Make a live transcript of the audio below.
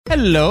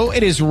Hello,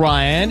 it is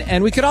Ryan,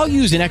 and we could all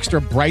use an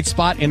extra bright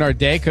spot in our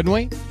day, couldn't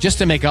we? Just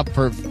to make up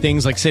for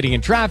things like sitting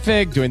in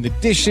traffic, doing the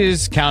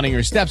dishes, counting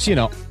your steps, you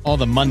know, all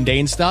the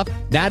mundane stuff.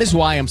 That is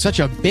why I'm such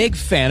a big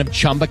fan of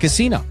Chumba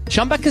Casino.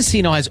 Chumba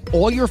Casino has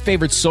all your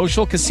favorite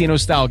social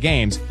casino-style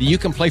games that you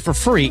can play for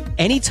free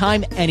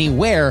anytime,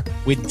 anywhere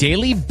with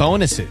daily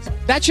bonuses.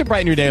 That should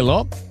brighten your day a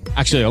little.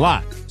 Actually, a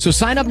lot. So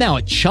sign up now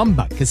at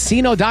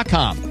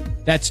ChumbaCasino.com.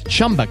 That's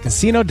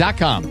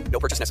ChumbaCasino.com. No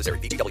purchase necessary.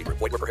 VGW Group.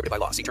 Void where prohibited by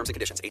law. See terms and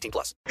conditions.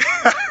 18+.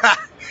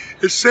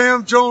 It's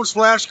Sam Jones,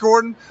 Flash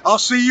Gordon. I'll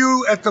see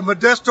you at the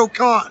Modesto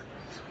Con,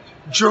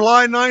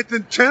 July 9th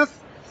and 10th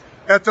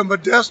at the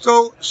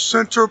Modesto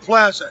Center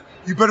Plaza.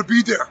 You better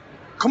be there.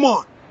 Come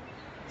on.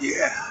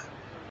 Yeah.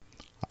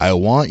 I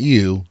want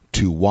you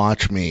to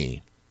watch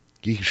me.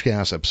 Geekish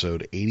Cast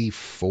episode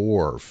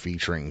 84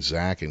 featuring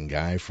Zach and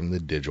Guy from the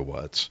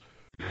Digiwuts.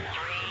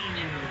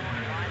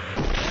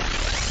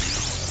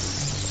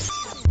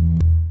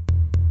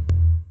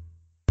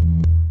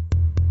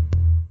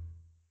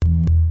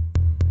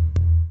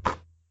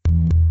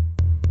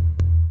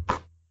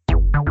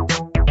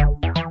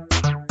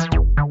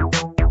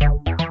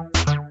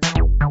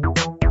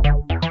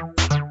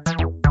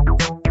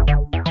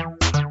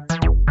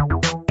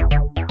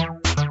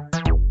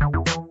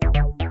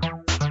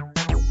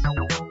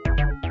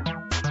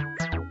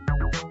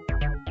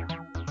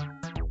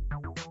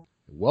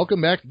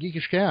 Welcome back to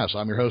Geekish Cast.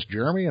 I'm your host,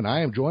 Jeremy, and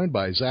I am joined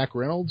by Zach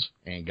Reynolds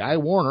and Guy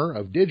Warner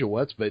of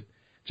Digiwuts. But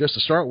just to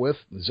start with,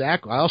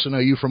 Zach, I also know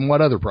you from what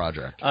other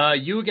project?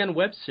 You Again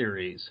web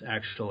series,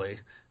 actually.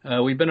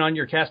 We've been on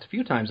your cast a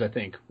few times, I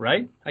think,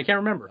 right? I can't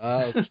remember.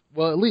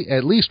 Well,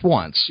 at least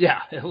once.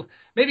 Yeah,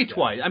 maybe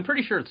twice. I'm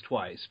pretty sure it's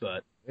twice,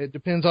 but... It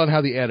depends on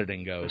how the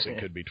editing goes. It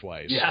could be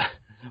twice. Yeah,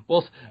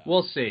 we'll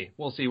see.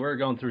 We'll see. We're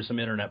going through some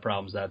internet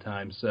problems that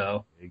time,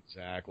 so...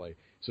 Exactly.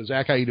 So,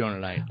 Zach, how you doing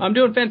tonight? I'm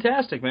doing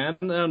fantastic, man.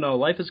 No,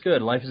 life is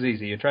good. Life is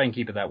easy. You try and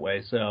keep it that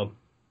way, so,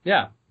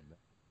 yeah.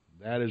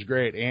 That is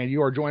great. And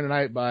you are joined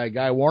tonight by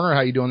Guy Warner. How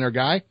you doing there,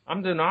 Guy?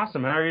 I'm doing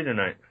awesome. How are you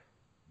tonight?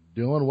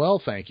 Doing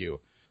well, thank you.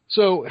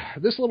 So,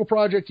 this little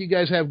project you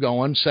guys have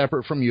going,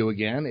 separate from you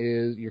again,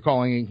 is you're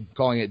calling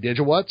it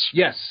Digiwuts?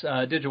 Yes,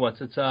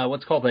 Digiwuts. It's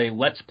what's called a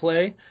Let's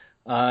Play.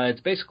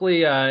 It's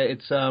basically,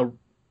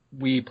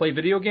 we play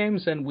video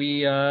games and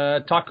we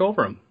talk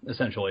over them,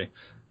 essentially.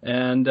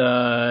 And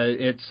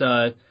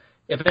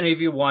if any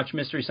of you watch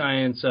Mystery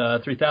Science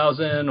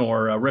 3000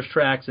 or Riff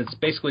Tracks, it's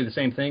basically the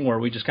same thing where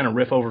we just kind of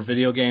riff over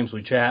video games,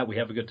 we chat, we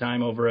have a good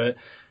time over it,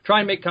 try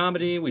and make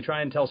comedy, we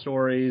try and tell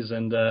stories,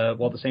 and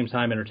while at the same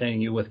time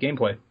entertaining you with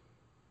gameplay.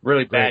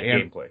 Really bad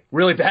gameplay.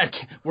 Really bad.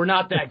 We're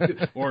not that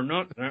good. We're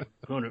not that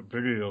good at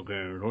video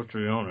games, let's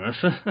be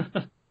honest.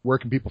 Where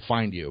can people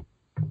find you?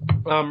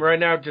 Right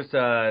now, just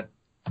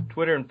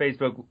Twitter and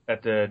Facebook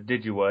at the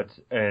Digiwuts,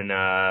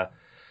 and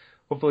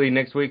hopefully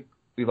next week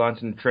we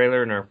launch a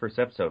trailer in our first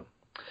episode.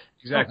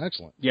 Exactly. Oh,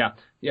 excellent. Yeah.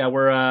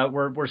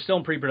 We're still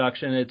in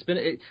pre-production. It's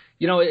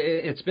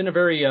been a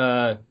very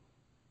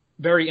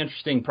very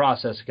interesting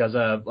process because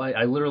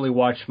I literally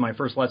watched my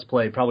first Let's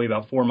Play probably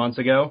about 4 months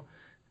ago,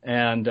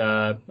 and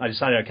I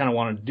decided I kind of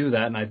wanted to do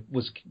that,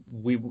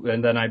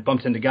 and then I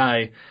bumped into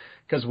Guy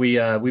because we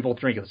both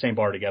drink at the same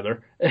bar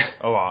together.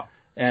 A lot.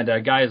 And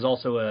Guy is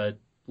also a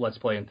Let's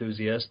Play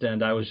enthusiast,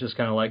 and I was just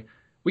kind of like,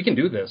 we can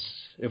do this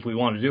if we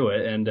want to do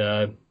it. And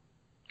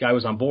Guy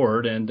was on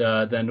board, and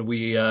then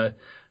we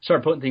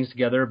started putting things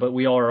together. But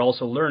we all are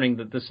also learning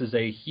that this is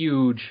a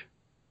huge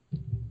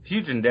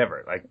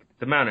endeavor. Like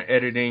the amount of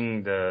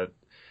editing, the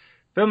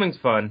filming's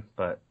fun,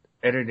 but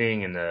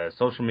editing and the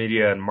social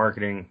media and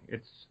marketing,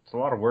 it's a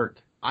lot of work.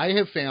 I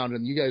have found,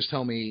 and you guys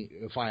tell me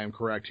if I am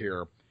correct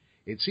here,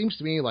 it seems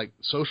to me like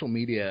social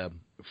media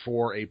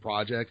for a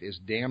project is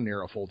damn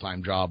near a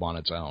full-time job on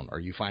its own. Are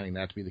you finding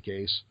that to be the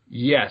case?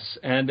 Yes,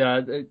 and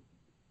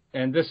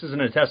this is an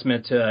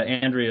testament to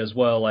Andrea as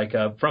well, like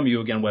from You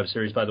Again web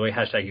series, by the way,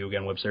 # You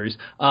Again web series.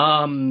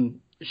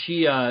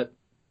 She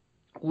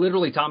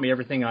literally taught me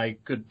everything I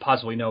could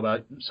possibly know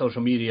about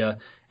social media,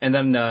 and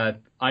then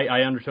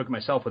I undertook it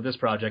myself with this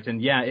project.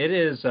 And yeah, it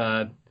is.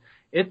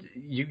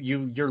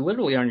 You're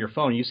literally on your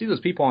phone. You see those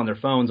people on their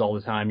phones all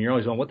the time. You're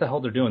always going, what the hell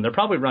they're doing? They're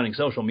probably running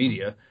social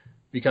media.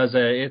 Because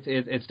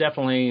it's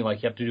definitely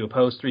like you have to do a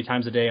post 3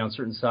 times a day on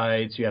certain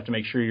sites. You have to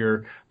make sure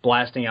you're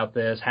blasting out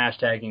this,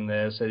 hashtagging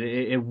this.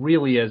 It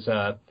really is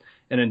an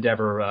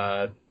endeavor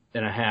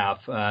and a half.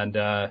 And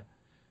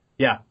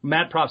yeah,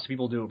 mad props to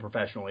people who do it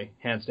professionally,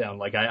 hands down.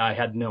 Like I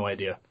had no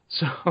idea.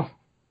 So.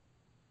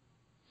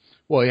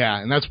 Well,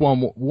 yeah, and that's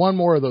one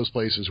more of those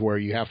places where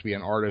you have to be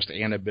an artist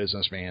and a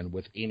businessman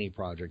with any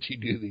project you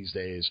do these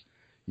days.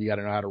 You got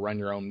to know how to run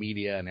your own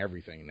media and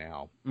everything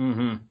now.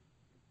 Mm-hmm.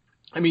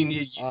 I mean,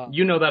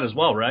 you know that as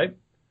well, right?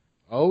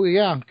 Oh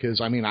yeah, because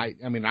I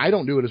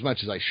don't do it as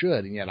much as I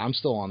should, and yet I'm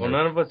still on there. Well,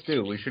 none of us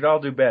do. We should all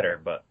do better,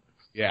 but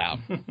yeah,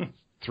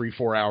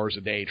 3-4 hours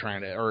a day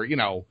trying to, or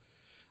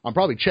I'm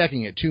probably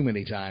checking it too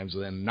many times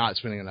and then not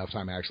spending enough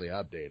time actually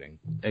updating.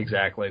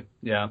 Exactly.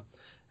 Yeah,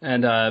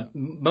 and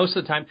most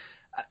of the time,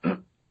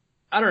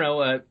 I don't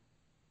know.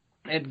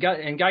 and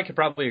Guy could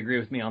probably agree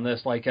with me on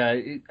this. Like,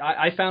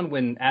 I found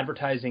when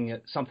advertising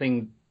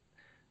something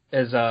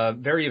as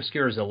very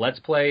obscure as a Let's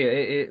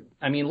Play,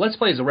 Let's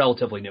Play is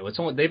relatively new.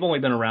 They've only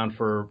been around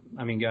for,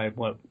 Guy,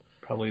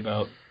 probably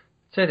about.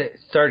 Said it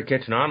started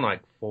catching on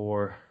like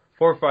 4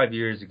 or 5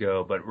 years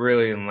ago, but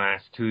really in the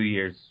last 2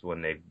 years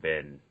when they've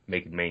been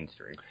making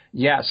mainstream.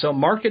 Yeah, so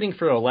marketing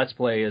for a Let's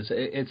Play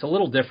it's a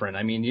little different.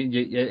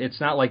 It's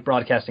not like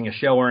broadcasting a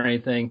show or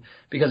anything,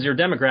 because your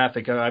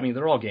demographic,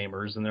 they're all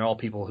gamers, and they're all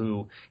people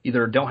who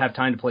either don't have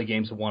time to play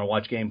games but want to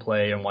watch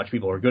gameplay and watch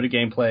people who are good at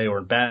gameplay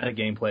or bad at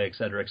gameplay, et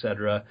cetera, et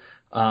cetera.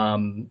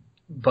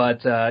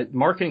 But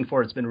marketing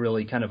for it's been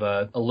really kind of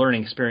a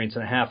learning experience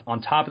and a half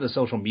on top of the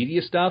social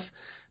media stuff,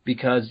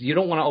 because you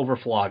don't want to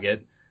overflog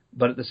it,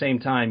 but at the same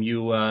time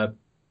you want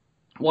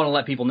to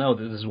let people know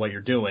that this is what you're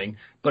doing.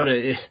 But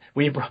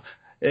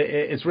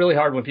it's really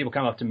hard when people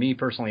come up to me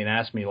personally and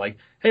ask me, like,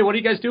 hey, what are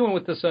you guys doing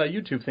with this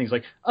YouTube thing? It's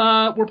like,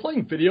 we're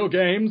playing video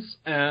games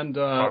and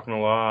talking a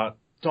lot,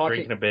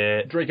 drinking a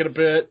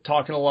bit,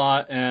 talking a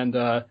lot, and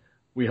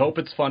we hope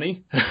it's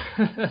funny.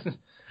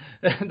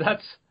 And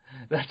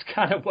that's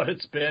kind of what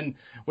it's been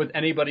with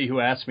anybody who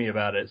asks me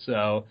about it.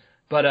 So,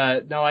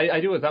 but no, I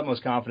do it with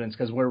utmost confidence,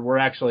 because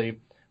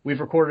we've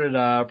recorded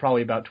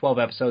probably about 12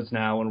 episodes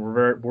now, and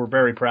we're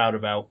very proud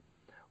about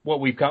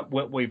what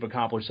we've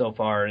accomplished so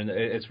far, and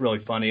it's really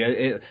funny.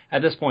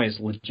 At this point,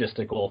 it's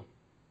logistical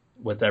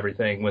with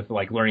everything, with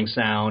like learning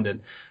sound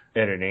and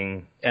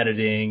editing,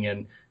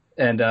 and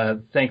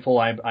thankful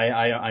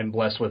I'm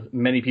blessed with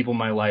many people in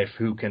my life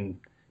who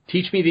can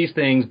teach me these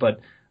things, but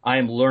I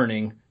am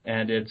learning,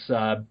 and it's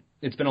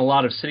been a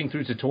lot of sitting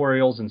through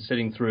tutorials and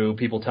sitting through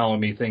people telling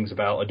me things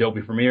about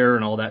Adobe Premiere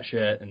and all that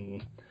shit,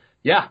 and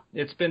yeah,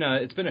 it's been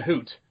a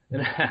hoot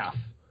and a half.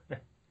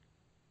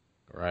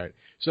 All right.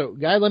 So,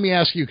 Guy, let me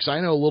ask you, because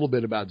I know a little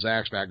bit about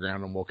Zach's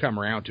background, and we'll come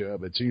around to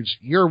it, but since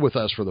you're with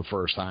us for the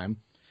first time,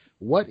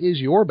 what is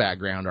your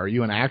background? Are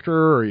you an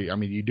actor, or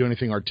do you do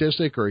anything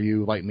artistic, or are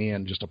you like me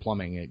and just a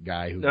plumbing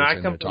guy who gets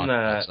into talking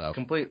about stuff? I come from the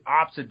complete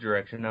opposite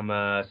direction. I'm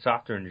a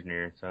software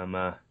engineer, so I'm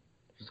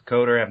just a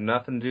coder. I have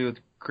nothing to do with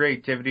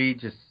creativity,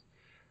 just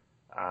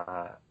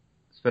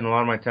spend a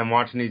lot of my time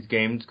watching these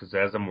games, because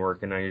as I'm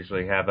working, I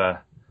usually have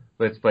a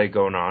Let's Play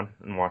going on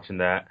and watching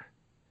that,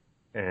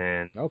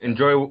 and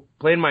enjoy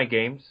playing my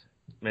games.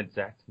 Met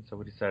Zach, and so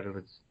we decided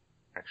let's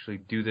actually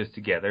do this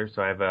together.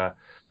 So I have a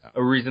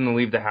reason to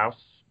leave the house,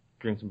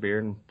 drink some beer,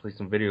 and play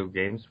some video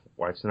games.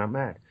 Wife's not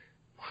mad.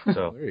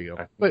 So there you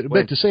go.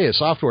 But to say a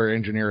software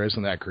engineer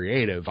isn't that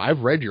creative, I've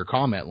read your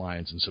comment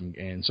lines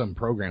in some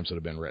programs that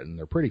have been written.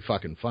 They're pretty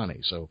fucking funny.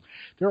 So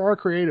there are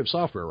creative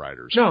software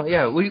writers. No,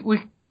 yeah, we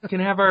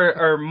can have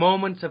our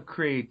moments of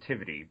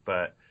creativity,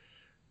 but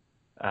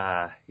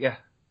yeah,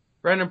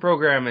 writing a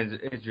program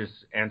is just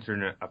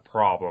answering a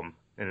problem,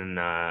 and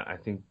I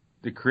think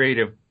the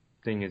creative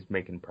thing is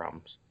making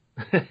problems.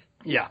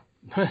 Yeah,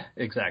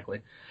 exactly.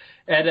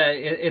 And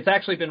it's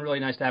actually been really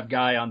nice to have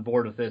Guy on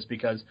board with this,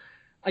 because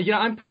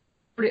I'm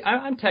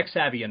tech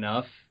savvy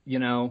enough,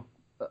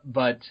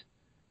 but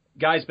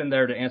Guy's been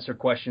there to answer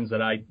questions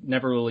that I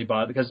never really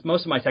bothered, because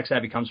most of my tech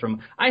savvy comes from,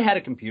 I had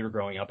a computer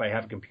growing up, I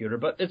have a computer,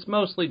 but it's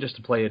mostly just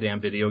to play a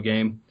damn video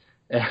game.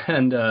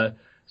 And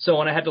so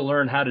when I had to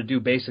learn how to do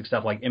basic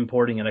stuff like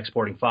importing and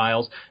exporting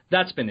files,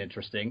 that's been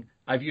interesting.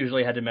 I've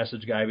usually had to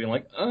message Guy being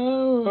like,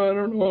 oh, I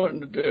don't know what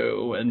to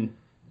do.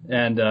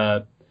 And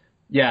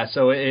yeah,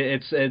 so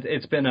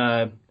it's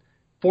been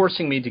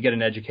forcing me to get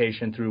an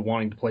education through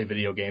wanting to play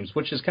video games,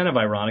 which is kind of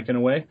ironic in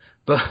a way,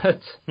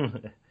 but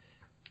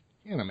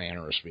in a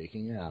manner of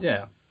speaking, yeah.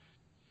 Yeah.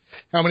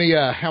 How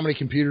many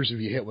computers have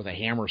you hit with a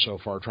hammer so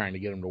far trying to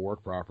get them to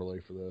work properly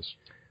for this?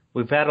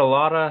 We've had a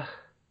lot of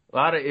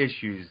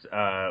issues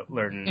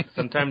learning.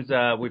 Sometimes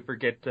we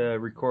forget to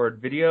record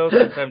video.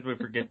 Sometimes we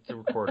forget to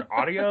record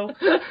audio.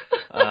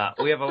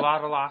 We have a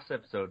lot of lost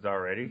episodes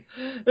already,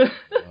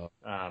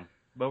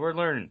 but we're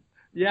learning.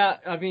 Yeah,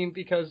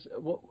 because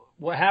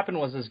what happened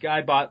was this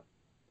guy bought.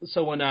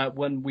 So when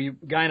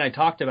Guy and I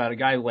talked about it,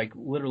 Guy like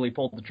literally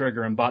pulled the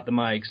trigger and bought the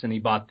mics, and he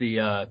bought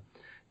the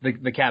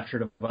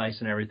capture device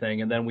and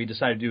everything, and then we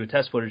decided to do a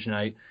test footage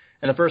night.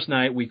 And the first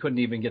night we couldn't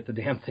even get the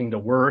damn thing to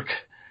work,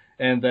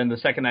 and then the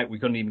second night we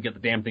couldn't even get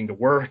the damn thing to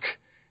work,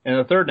 and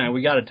the third night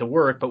we got it to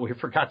work, but we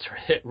forgot to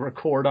hit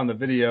record on the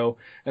video,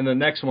 and the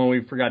next one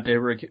we forgot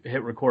to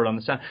hit record on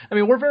the sound.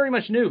 We're very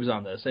much noobs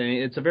on this, and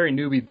it's a very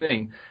newbie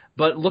thing.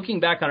 But looking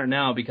back on it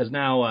now, because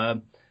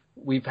now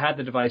we've had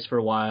the device for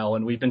a while,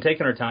 and we've been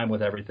taking our time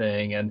with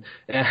everything, and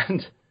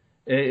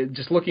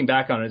just looking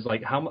back on it, it's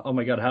like, oh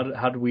my God,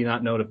 how did we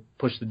not know to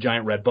push the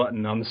giant red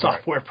button on the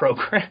software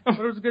program?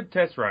 It was a good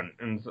test run,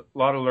 and a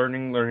lot of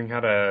learning how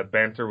to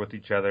banter with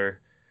each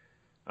other,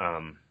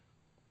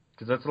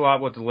 because that's a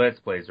lot what the Let's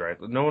Plays, right?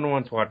 No one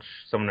wants to watch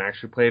someone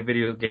actually play a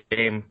video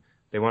game.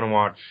 They want to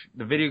watch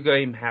the video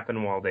game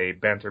happen while they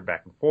banter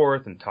back and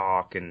forth and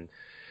talk, and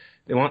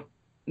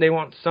they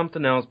want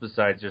something else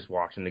besides just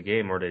watching the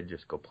game, or they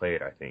just go play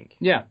it, I think.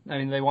 Yeah,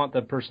 they want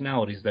the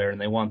personalities there, and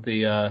they want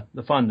the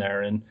fun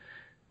there, and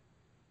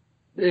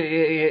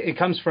it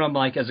comes from,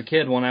 like, as a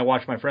kid when I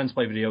watch my friends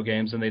play video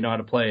games and they know how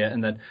to play it,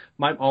 and then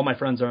all my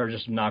friends are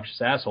just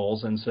obnoxious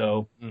assholes, and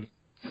so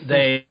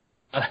they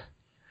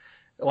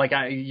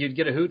you'd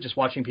get a hoot just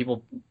watching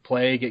people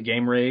play, get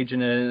game rage,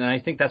 and I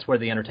think that's where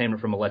the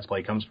entertainment from a Let's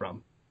Play comes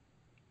from.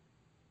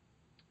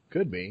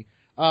 Could be.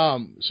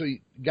 So,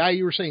 Guy,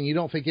 you were saying you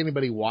don't think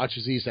anybody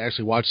watches these to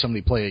actually watch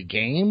somebody play a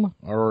game,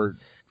 or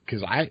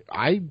because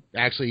I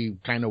actually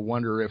kind of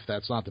wonder if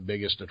that's not the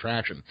biggest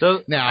attraction.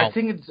 So now, I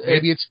think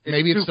maybe it's to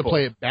twofold.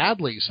 play it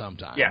badly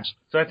sometimes. Yeah.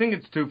 So I think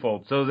it's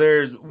twofold. So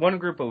there's one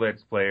group of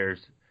Let's Players,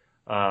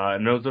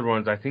 and those are the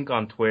ones I think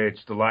on Twitch,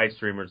 the live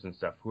streamers and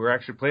stuff, who are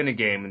actually playing a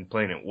game and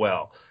playing it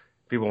well.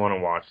 People want to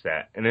watch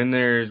that. And then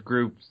there's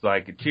groups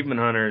like Achievement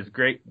Hunters,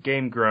 Great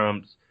Game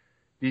Grumps,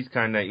 these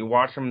kind that you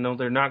watch them, know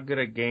they're not good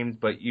at games,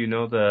 but you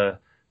know the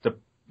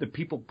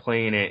people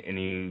playing it, and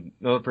you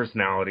know the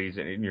personalities,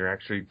 and you're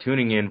actually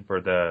tuning in for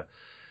the,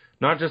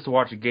 not just to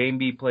watch a game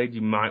be played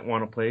you might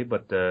want to play,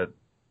 but the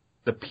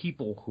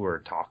people who are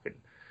talking,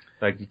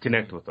 like you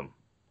connect with them.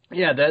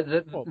 Yeah,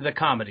 the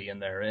comedy in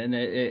there, and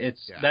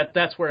it's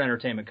that's where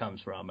entertainment comes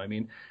from. I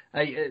mean,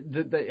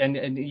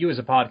 and you as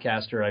a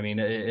podcaster, I mean,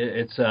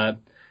 it's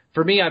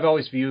for me, I've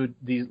always viewed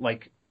these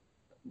like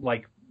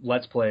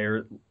Let's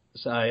Player.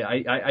 So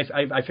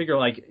I figure,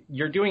 like,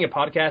 you're doing a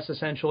podcast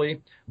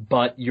essentially,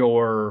 but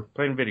you're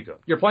Playing video.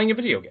 You're playing a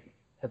video game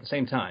at the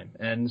same time,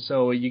 and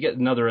so you get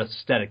another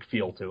aesthetic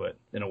feel to it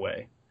in a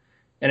way.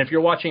 And if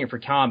you're watching it for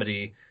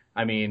comedy,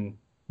 I mean,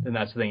 then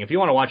that's the thing. If you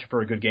want to watch it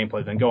for a good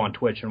gameplay, then go on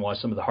Twitch and watch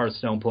some of the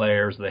Hearthstone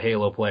players, the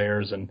Halo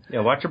players, and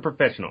watch a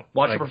professional.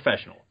 Watch a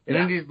professional. And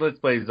then these Let's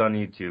Plays on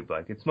YouTube,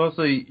 like, it's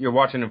mostly you're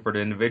watching it for the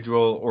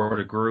individual or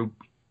the group,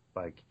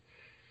 like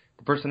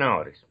the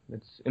personalities.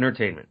 It's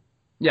entertainment.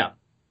 Yeah.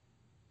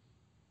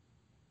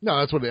 No,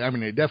 that's what I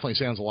mean. It definitely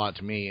sounds a lot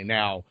to me. And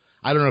now,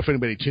 I don't know if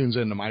anybody tunes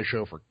into my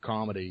show for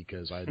comedy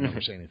because I'd never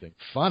say anything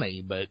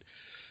funny, but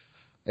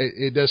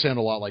it does sound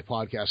a lot like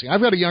podcasting. I've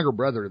got a younger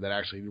brother that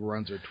actually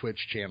runs a Twitch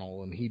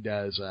channel, and he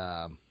does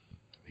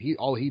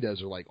all he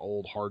does are like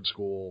old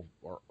school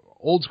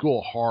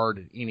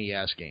hard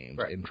NES games,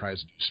 right, and tries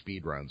to do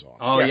speed runs on.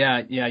 Oh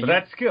yeah. But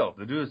that's skill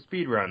to do a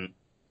speed run.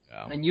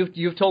 Yeah. And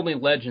you've told me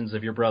legends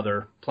of your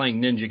brother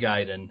playing Ninja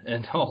Gaiden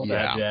and all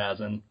that jazz,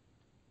 and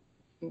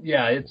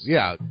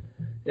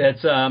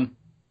it's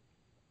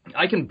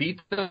I can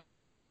beat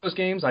those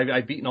games.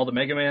 I've beaten all the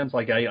Mega Mans.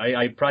 Like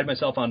I pride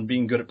myself on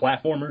being good at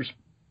platformers,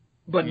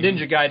 but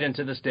Ninja Gaiden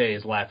to this day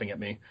is laughing at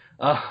me.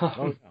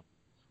 Well,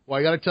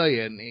 I got to tell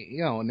you,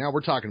 and now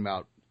we're talking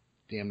about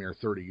damn near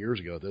 30 years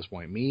ago at this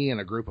point. Me and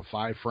a group of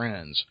 5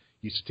 friends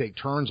used to take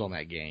turns on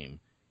that game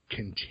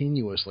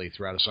continuously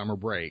throughout a summer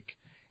break,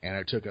 and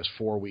it took us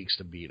 4 weeks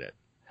to beat it.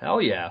 Hell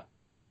yeah.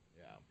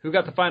 Who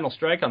got the final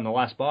strike on the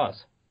last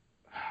boss?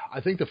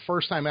 I think the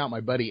first time out,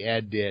 my buddy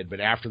Ed did, but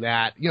after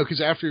that, because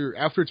after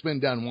it's been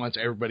done once,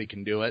 everybody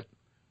can do it.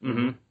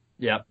 Mm-hmm.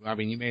 Yeah. I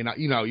mean, you may not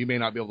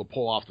be able to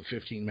pull off the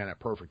 15-minute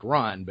perfect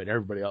run, but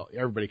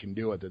everybody can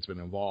do it that's been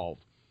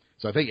involved.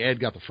 So I think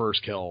Ed got the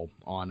first kill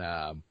on,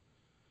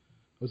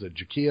 was it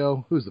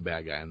Jakio? Who's the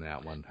bad guy in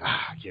that one?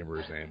 I can't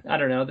remember his name. I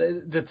don't know.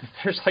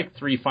 There's like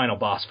 3 final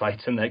boss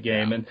fights in that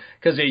game, and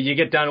because you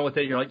get done with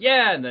it, you're like,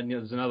 yeah, and then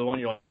there's another one,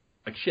 you're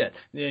like, shit.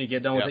 And then you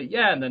get done with it,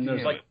 yeah, and then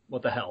there's like,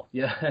 what the hell?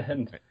 Yeah,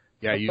 and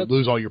you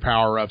lose all your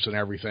power-ups and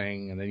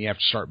everything, and then you have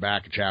to start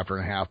back a chapter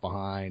and a half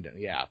behind.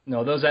 Yeah.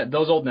 No,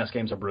 those old NES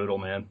games are brutal,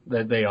 man.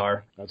 They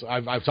are.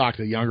 I've talked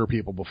to younger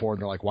people before,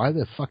 and they're like, why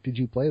the fuck did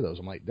you play those?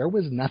 I'm like, there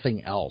was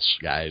nothing else,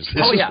 guys.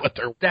 This is what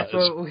there was. That's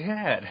what we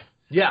had.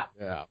 Yeah.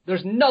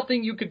 There's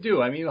nothing you could do.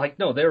 I mean, like,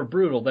 no, they're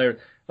brutal. They're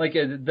like,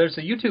 there's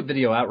a YouTube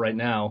video out right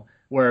now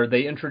where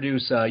they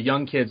introduce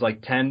young kids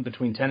like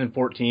between 10 and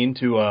 14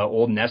 to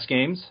old NES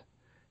games.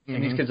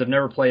 And these kids have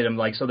never played them,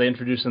 so they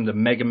introduce them to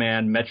Mega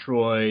Man,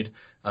 Metroid,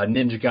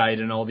 Ninja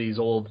Gaiden, all these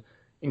old,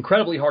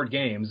 incredibly hard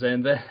games.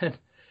 And then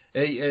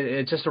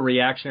it's just a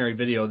reactionary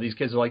video. These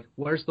kids are like,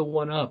 "Where's the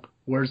 1-up?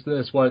 Where's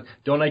this? What?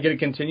 Don't I get to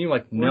continue?"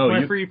 Like, no,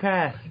 where's my free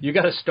pass? You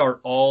got to start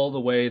all the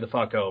way the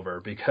fuck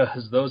over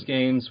because those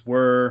games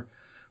were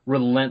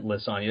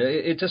relentless on you.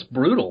 It's just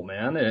brutal,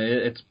 man.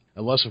 It's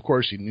unless, of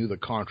course, you knew the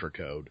Contra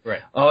code.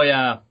 Right. Oh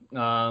yeah.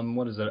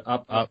 What is it?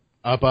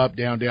 Up,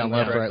 down,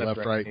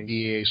 left, right,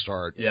 EA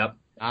start. Yep.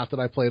 Not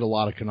that I played a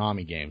lot of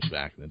Konami games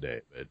back in the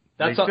day, but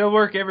they still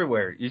work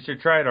everywhere. You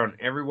should try it on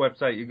every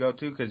website you go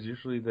to because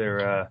usually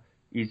they're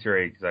Easter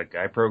eggs. Like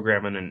I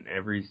program it in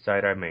every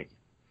site I make.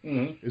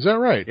 Mm-hmm. Is that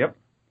right? Yep.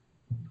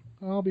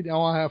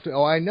 I'll have to.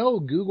 Oh, I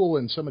know Google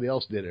and somebody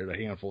else did it a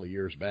handful of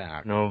years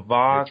back. No,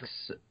 Vox.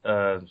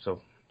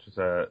 So just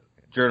a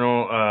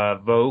journal.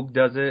 Vogue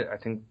does it. I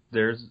think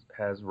theirs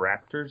has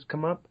Raptors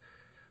come up.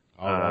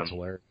 Oh, that's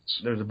hilarious.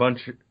 There's a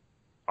bunch.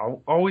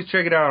 I'll always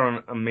check it out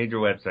on a major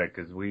website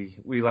because we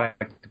like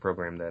to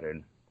program that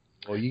in.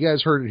 Well, you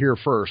guys heard it here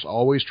first.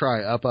 Always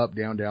try up,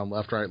 down,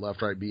 left, right,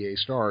 BA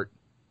start.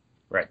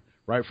 Right.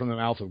 Right from the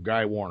mouth of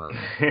Guy Warner.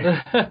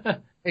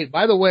 Hey,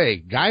 by the way,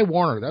 Guy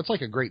Warner, that's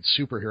like a great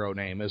superhero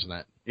name, isn't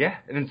it? Yeah,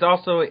 and it's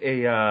also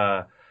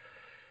a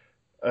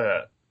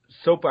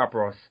soap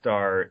opera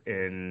star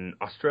in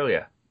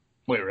Australia.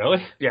 Wait,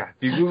 really? Yeah,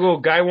 if you Google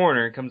Guy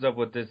Warner, it comes up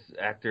with this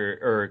actor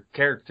or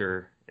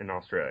character in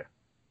Australia.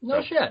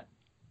 No shit.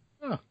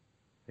 Huh.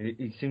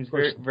 He seems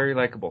very, very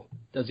likable.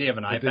 Does he have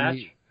an eye patch?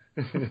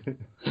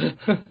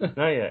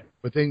 Not yet.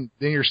 But then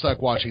you're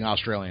stuck watching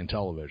Australian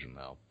television,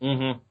 though.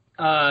 Mm-hmm.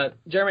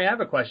 Jeremy, I have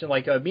a question.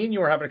 Like, me and you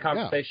were having a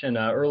conversation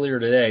earlier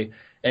today,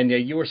 and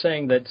you were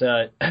saying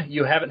that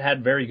you haven't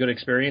had very good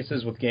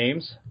experiences with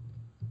games.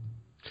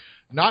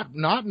 Not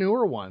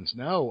newer ones.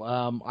 No.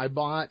 I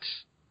bought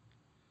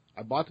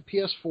the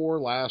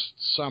PS4 last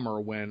summer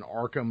when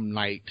Arkham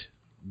Knight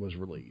was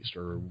released,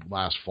 or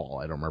last fall.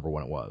 I don't remember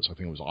when it was. I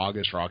think it was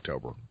August or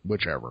October,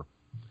 whichever.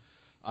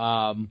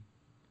 And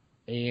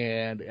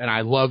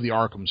I love the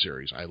Arkham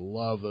series. I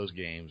love those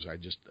games. I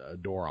just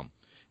adore them.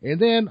 And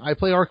then I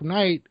play Arkham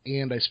Knight,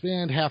 and I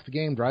spend half the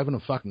game driving a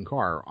fucking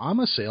car. I'm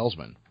a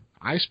salesman.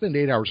 I spend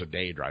 8 hours a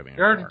day driving a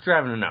car. You're already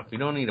driving enough. You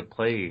don't need to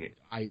play.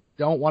 I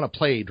don't want to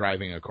play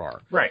driving a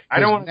car. Right. I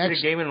don't want to play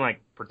a game and, like,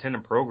 pretend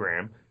to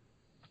program.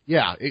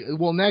 Yeah.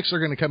 Well, next they're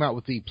going to come out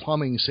with the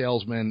plumbing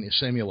salesman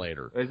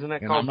simulator. Isn't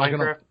that called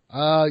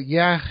Minecraft?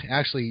 Yeah.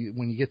 Actually,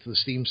 when you get to the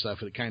Steam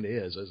stuff, it kind of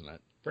is, isn't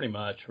it? Pretty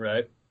much,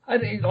 right? I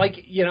think,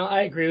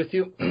 I agree with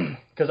you,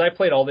 because I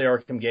played all the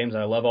Arkham games,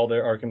 and I love all the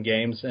Arkham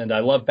games, and I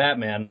love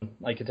Batman.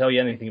 I could tell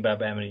you anything about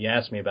Batman if you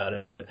asked me about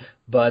it.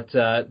 But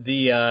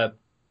that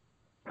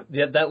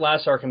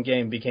last Arkham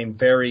game became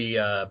very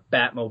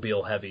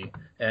Batmobile heavy,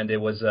 and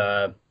it was,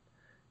 it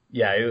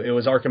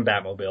was Arkham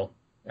Batmobile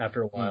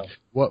after a while.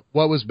 What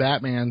was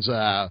Batman's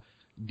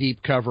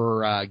deep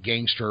cover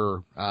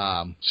gangster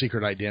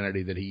secret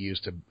identity that he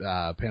used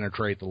to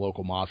penetrate the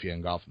local mafia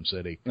in Gotham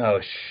City? Oh,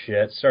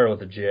 shit. Started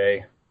with a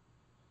J.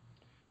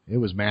 It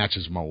was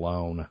Matches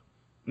Malone.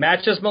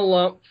 Matches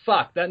Malone.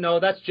 Fuck that. No,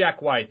 that's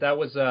Jack White. That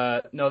was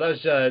that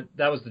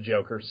was the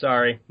Joker.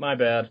 Sorry, my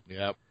bad.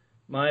 Yep,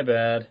 my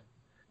bad.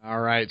 All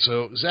right,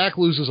 so Zach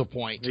loses a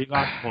point. You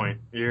lost a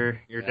point.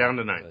 You're down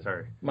to 9.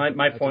 Sorry.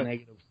 My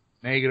point.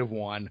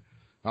 -1.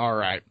 All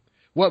right.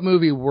 What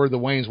movie were the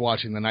Waynes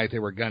watching the night they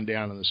were gunned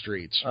down in the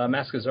streets?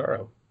 Mask of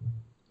Zorro.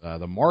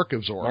 The Mark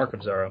of Zorro. Mark of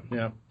Zorro.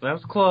 Yeah. That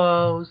was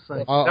close.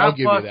 I'll give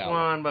you that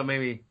one, but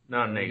maybe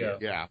not a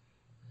negative. Yeah.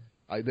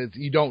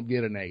 You don't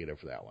get a negative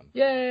for that one.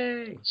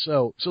 Yay!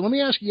 So let me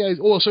ask you guys.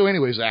 Well, so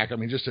anyway, Zach, I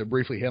mean, just to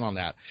briefly hit on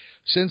that.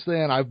 Since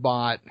then, I've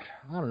bought,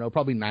 I don't know,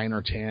 probably 9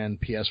 or 10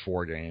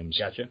 PS4 games.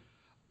 Gotcha.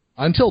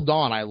 Until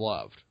Dawn, I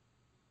loved.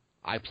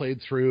 I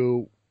played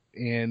through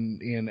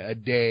in a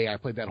day. I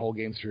played that whole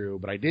game through,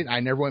 but I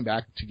never went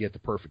back to get the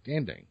perfect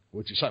ending,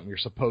 which is something you're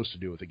supposed to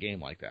do with a game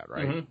like that,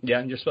 right? Mm-hmm. Yeah,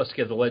 and you're supposed to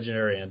get the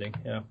legendary ending.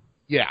 Yeah.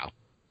 Yeah.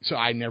 So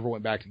I never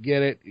went back to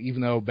get it, even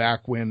though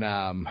back when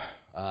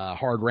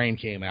Hard Rain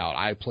came out,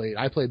 I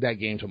played that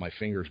game till my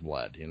fingers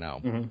bled, you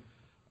know. Mm-hmm.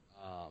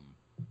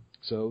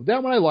 So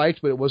that one I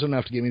liked, but it wasn't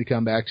enough to get me to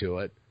come back to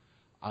it.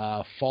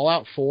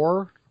 Fallout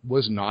 4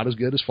 was not as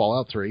good as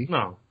Fallout 3.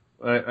 No,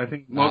 I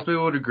think most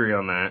people would agree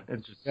on that.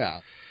 It's just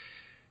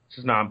it's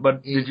just not.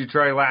 But did you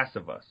try Last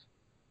of Us?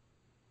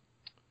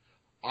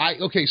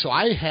 So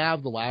I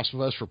have The Last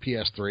of Us for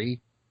PS3.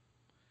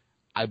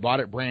 I bought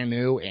it brand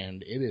new,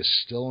 and it is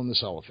still in the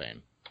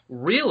cellophane.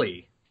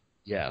 Really?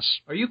 Yes.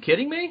 Are you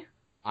kidding me?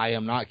 I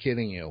am not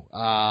kidding you.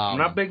 I'm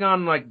not big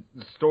on like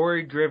the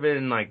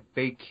story-driven, like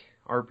fake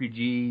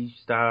RPG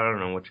style. I don't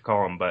know what you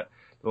call them, but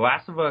The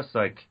Last of Us,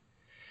 like,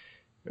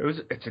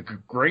 it's a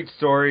great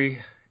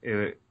story.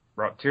 It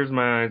brought tears to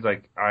my eyes.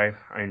 Like, I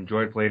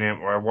enjoyed playing it.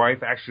 My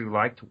wife actually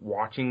liked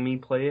watching me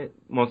play it.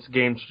 Most of the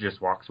games, she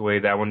just walks away.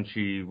 That one,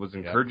 she was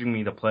encouraging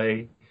me to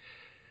play.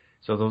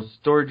 So those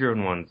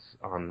story-driven ones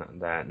on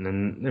that. And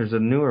then there's a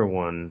newer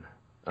one.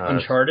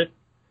 Uncharted?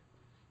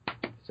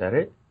 Is that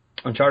it?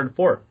 Uncharted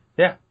 4.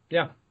 Yeah.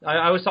 Yeah.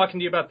 I was talking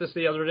to you about this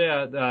the other day,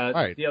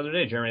 the other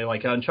day, Jeremy.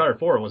 Like, Uncharted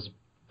 4 was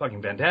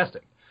fucking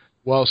fantastic.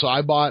 Well, so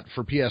I bought,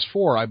 for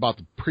PS4, I bought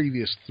the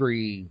previous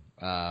 3,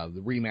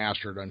 the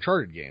remastered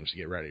Uncharted games to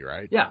get ready,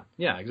 right? Yeah,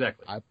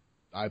 exactly.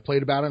 I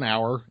played about an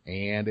hour,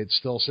 and it's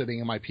still sitting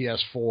in my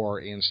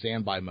PS4 in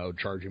standby mode,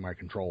 charging my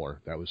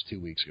controller. That was 2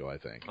 weeks ago, I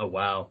think. Oh,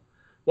 wow.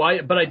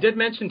 Well, but I did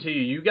mention to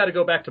you got to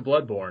go back to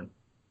Bloodborne.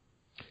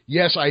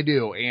 Yes, I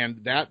do,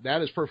 and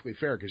that is perfectly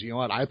fair, because you know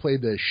what? I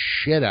played the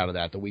shit out of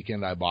that the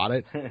weekend I bought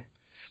it.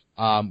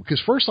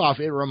 Because first off,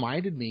 it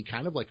reminded me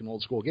kind of like an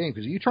old school game,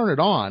 because you turn it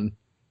on,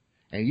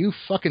 and you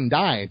fucking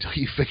die until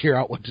you figure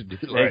out what to do.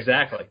 Right?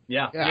 Exactly.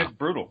 Yeah. It's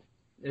brutal.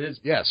 It is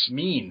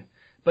mean.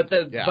 But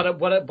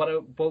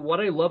what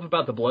I love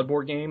about the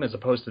Bloodborne game as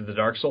opposed to the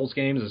Dark Souls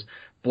games is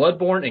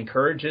Bloodborne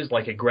encourages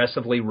like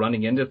aggressively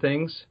running into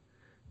things,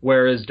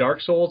 whereas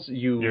Dark Souls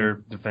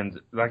you're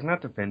defensive, like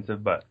not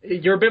defensive, but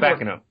you're a bit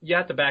backing more, up. You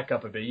have to back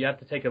up a bit. You have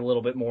to take a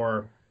little bit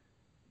more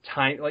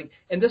time.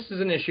 And this is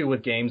an issue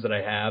with games that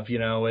I have. You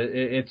know,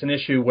 it's an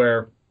issue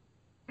where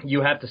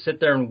you have to sit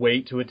there and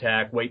wait to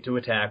attack.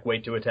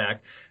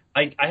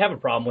 I have a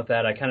problem with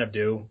that. I kind of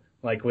do.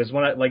 Like, was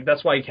when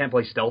that's why you can't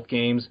play stealth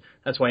games.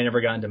 That's why I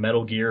never got into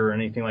Metal Gear or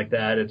anything like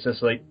that. It's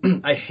just like,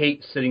 I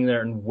hate sitting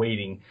there and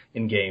waiting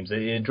in games.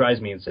 It drives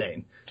me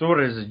insane. So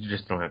what is it? You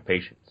just don't have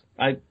patience.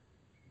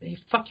 Hey,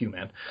 fuck you,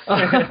 man.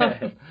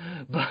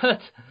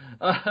 But,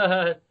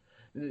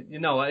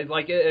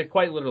 it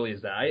quite literally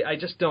is that. I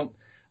just don't,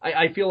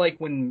 I feel like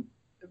when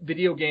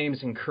video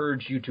games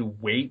encourage you to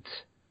wait,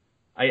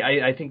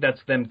 I think that's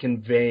them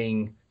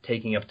conveying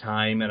taking up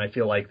time, and I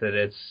feel like that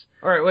it's...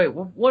 All right, wait,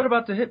 what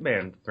about the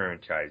Hitman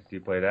franchise? Do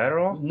you play that at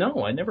all?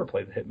 No, I never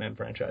played the Hitman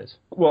franchise.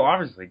 Well,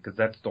 obviously, because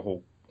that's the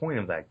whole point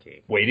of that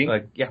game. Waiting?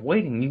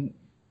 Waiting.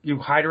 You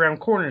hide around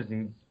corners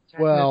and...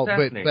 Well,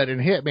 but in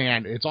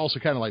Hitman, it's also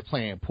kind of like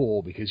playing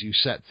pool because you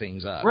set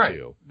things up, right,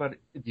 too. But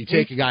you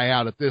take a guy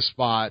out at this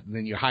spot, and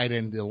then you hide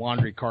in the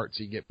laundry cart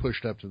so you get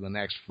pushed up to the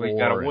next floor. But you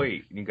gotta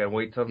wait. You gotta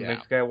wait till the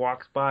next guy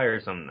walks by or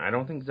something. I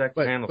don't think Zach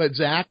can handle it. But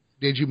Zach,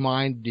 did you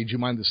mind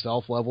the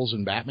stealth levels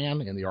in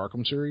Batman in the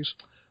Arkham series?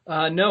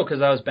 No,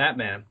 because I was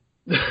Batman.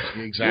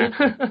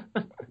 Exactly.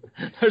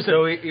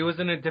 So it was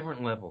in a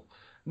different level.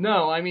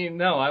 No, I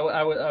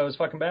was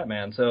fucking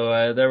Batman.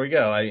 So there we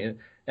go.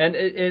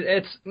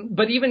 It's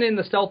but even in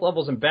the stealth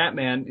levels in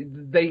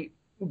Batman, they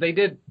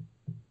did,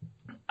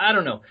 I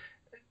don't know,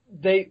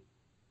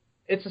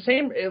 it's the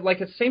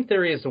same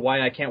theory as to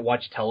why I can't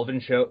watch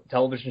television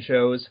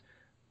shows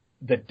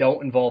that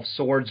don't involve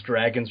swords,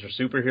 dragons, or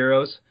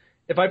superheroes.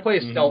 If I play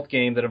a stealth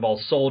game that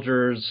involves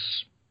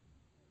soldiers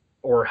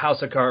or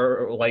House of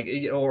Cards,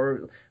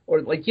 or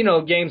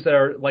games that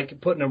are like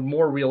put in a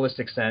more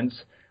realistic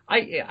sense,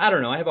 I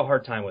don't know, I have a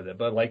hard time with it.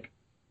 But like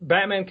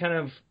Batman kind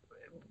of,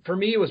 for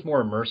me, it was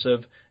more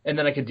immersive, and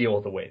then I could deal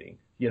with the waiting,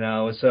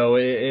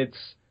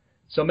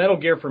 So Metal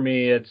Gear for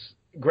me, it's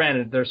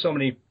granted there's so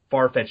many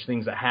far-fetched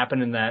things that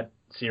happen in that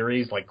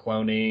series, like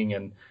cloning,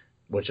 and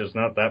which is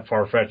not that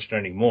far-fetched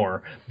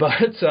anymore.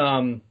 But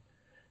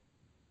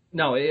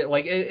no,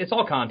 it's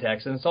all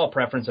context and it's all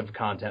preference of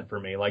content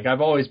for me. Like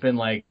I've always been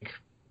like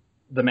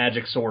the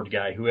magic sword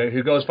guy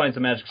who goes finds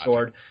the magic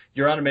sword.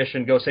 You're on a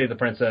mission, go save the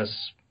princess,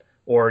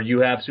 or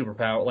you have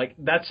superpower. Like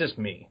that's just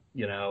me,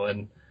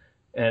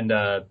 And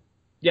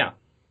yeah.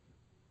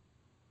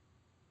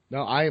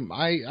 No, I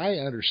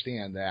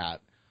understand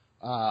that.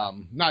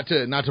 Not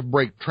to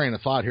break train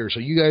of thought here. So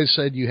you guys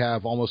said you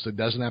have almost a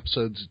dozen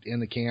episodes in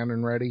the can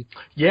and ready?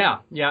 Yeah,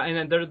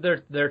 and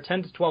they're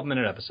 10 to 12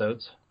 minute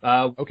episodes.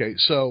 Okay,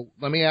 so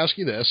let me ask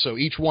you this. So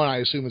each one I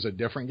assume is a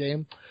different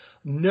game?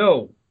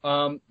 No.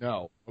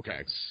 No.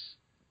 Okay.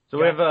 So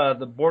we have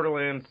the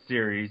Borderlands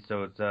series.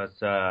 So it's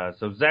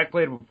so Zach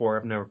played it before.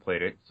 I've never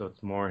played it, so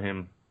it's more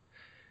him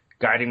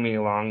guiding me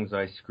along as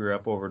I screw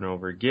up over and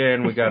over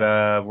again. We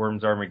got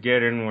Worms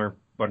Armageddon, where a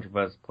bunch of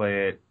us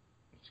play it,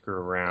 screw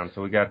around.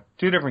 So we got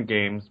two different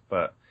games,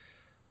 but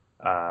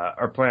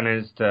our plan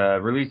is to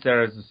release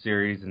that as a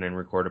series and then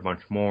record a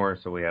bunch more.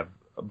 So we have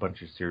a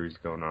bunch of series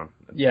going on.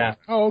 Yeah.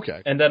 Oh,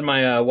 okay. And then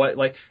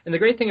and the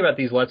great thing about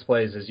these Let's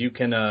Plays is you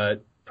can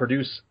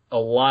produce a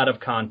lot of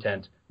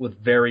content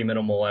with very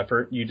minimal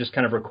effort. You just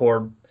kind of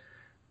record,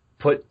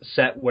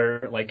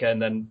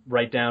 and then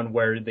write down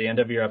where the end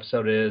of your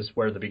episode is,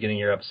 where the beginning of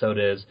your episode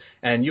is,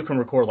 and you can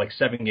record like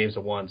 7 games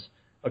at once,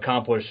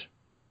 accomplish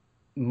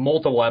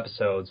multiple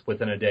episodes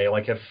within a day.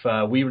 Like if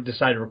we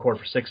decided to record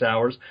for 6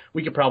 hours,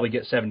 we could probably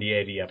get 70,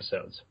 80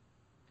 episodes.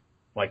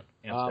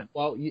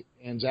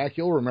 And Zach,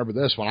 you'll remember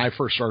this. When I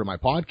first started my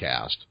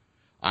podcast,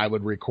 I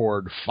would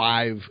record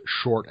 5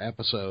 short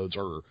episodes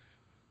or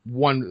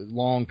one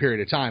long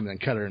period of time and then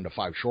cut it into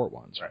 5 short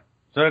ones. Right.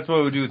 So that's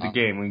what we do with the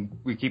game.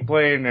 We keep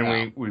playing,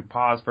 and we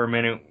pause for a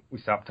minute, we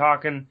stop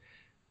talking,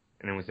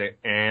 and then we say,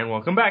 and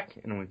welcome back,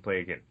 and then we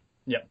play again.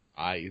 Yep.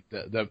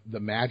 The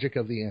magic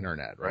of the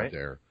internet right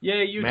there.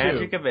 Yeah, you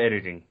magic of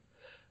editing.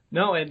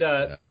 No, and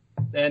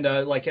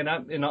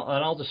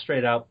I'll just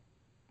straight out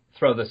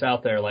throw this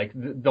out there. Like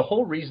the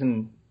whole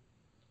reason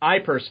I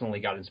personally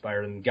got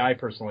inspired, and Guy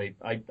personally,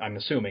 I'm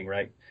assuming,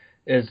 right,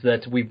 is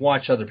that we've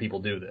watched other people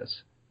do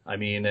this. I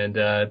mean,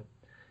 and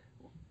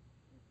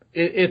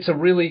it's a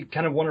really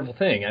kind of wonderful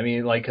thing. I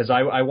mean, like, because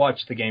I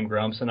watch the Game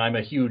Grumps, and I'm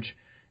a huge,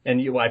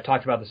 and I've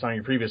talked about this on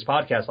your previous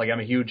podcast, like, I'm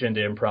a huge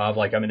into improv.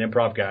 Like, I'm an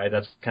improv guy.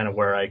 That's kind of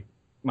where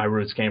my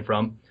roots came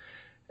from.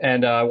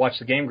 And I watched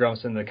the Game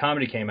Grumps, and the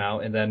comedy came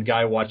out, and then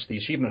Guy watched the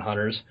Achievement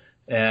Hunters,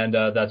 and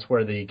that's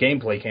where the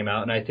gameplay came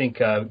out. And I think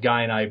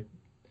Guy and I,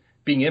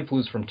 being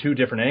influenced from 2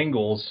 different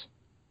angles,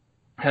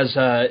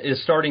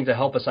 is starting to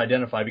help us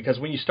identify, because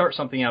when you start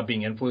something out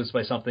being influenced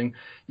by something,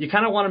 you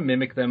kind of want to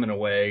mimic them in a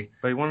way.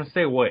 But you want to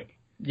stay away.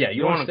 Yeah,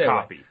 you want to stay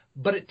copy. Away.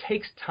 But it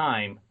takes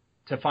time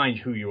to find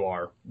who you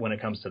are when it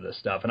comes to this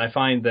stuff. And I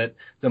find that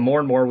the more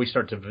and more we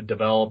start to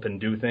develop and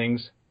do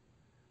things,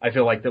 I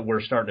feel like that we're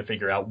starting to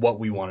figure out what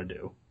we want to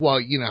do. Well,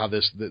 you know how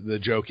the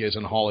joke is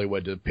in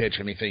Hollywood to pitch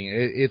anything.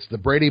 It's the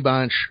Brady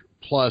Bunch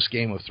plus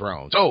Game of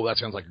Thrones. Oh, that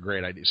sounds like a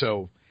great idea.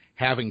 So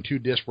having 2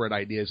 disparate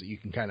ideas that you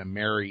can kind of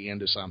marry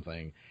into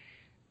something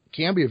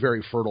can be a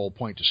very fertile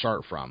point to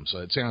start from. So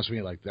it sounds to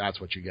me like that's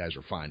what you guys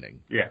are finding.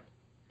 Yeah.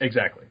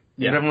 Exactly.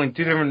 Yeah. Definitely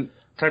 2 different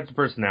types of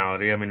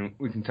personality. I mean,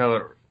 we can tell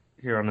it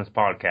here on this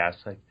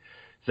podcast. Like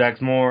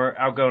Zach's more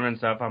outgoing and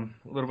stuff. I'm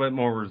a little bit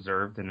more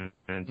reserved, and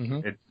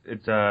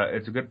it's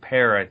a good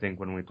pair, I think,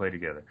 when we play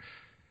together.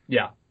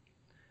 Yeah.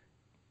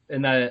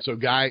 And that. So,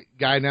 Guy,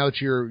 now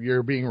that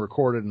you're being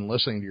recorded and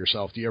listening to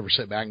yourself, do you ever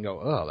sit back and go,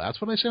 "Oh,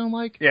 that's what I sound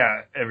like"?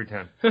 Yeah, every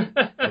time.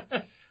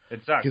 It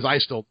sucks because I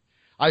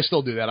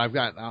still do that. I've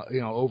got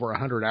over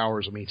 100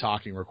 hours of me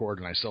talking,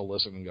 recorded, and I still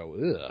listen and go,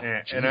 "Ugh."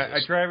 And I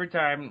try every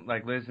time,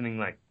 like listening,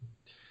 like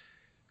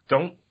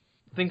don't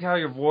think how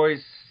your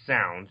voice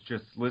sounds.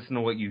 Just listen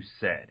to what you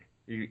said.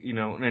 You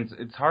know, and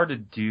it's hard to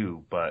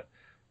do, but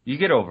you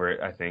get over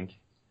it. I think,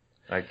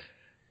 like.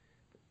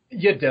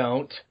 You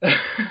don't.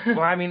 Well,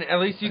 I mean, at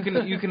least you can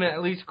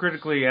at least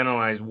critically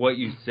analyze what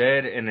you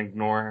said and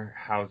ignore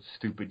how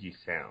stupid you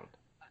sound.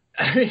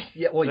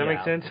 Yeah, well, does that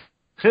make sense?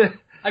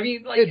 I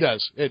mean, like, it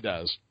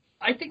does.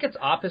 I think it's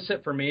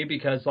opposite for me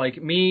because,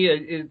 like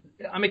me,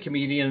 I'm a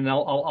comedian and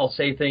I'll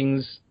say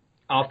things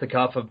off the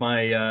cuff of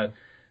my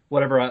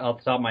whatever off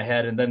the top of my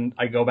head, and then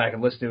I go back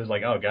and listen to it. It's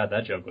like, oh god,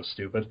 that joke was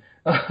stupid.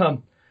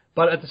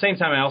 But at the same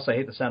time, I also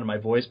hate the sound of my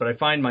voice. But I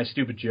find my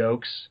stupid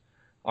jokes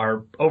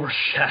are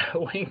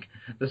overshadowing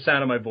the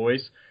sound of my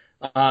voice.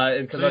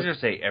 Because you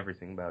just say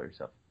everything about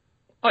yourself.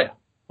 Oh yeah.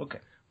 Okay.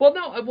 Well,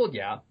 no. Well,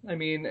 yeah. I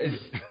mean,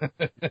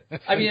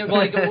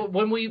 like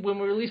when we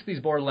release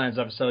these Borderlands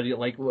episodes,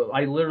 like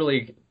I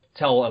literally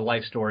tell a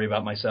life story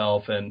about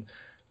myself and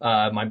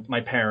my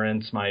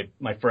parents, my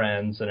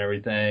friends, and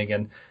everything,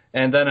 and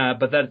then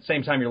but then at the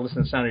same time you're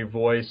listening to the sound of your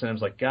voice, and I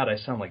was like, God, I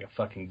sound like a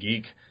fucking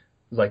geek.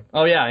 It's like,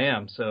 oh yeah, I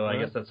am. So I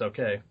guess that's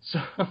okay. So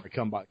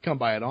come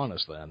by it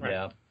honest then. Right?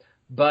 Yeah.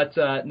 But,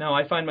 no,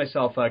 I find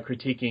myself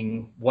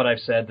critiquing what I've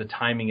said, the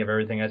timing of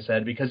everything I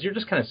said, because you're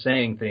just kind of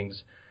saying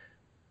things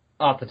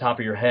off the top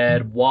of your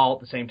head while at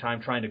the same time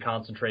trying to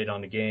concentrate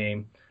on the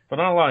game. But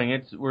not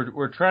lying,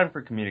 we're trying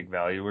for comedic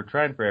value. We're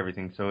trying for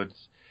everything, so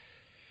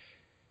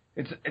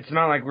it's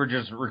not like we're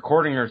just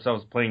recording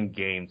ourselves playing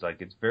games. Like,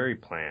 it's very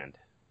planned.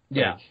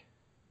 Yeah. Like,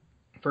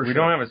 for we sure.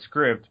 don't have a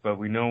script, but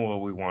we know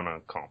what we want to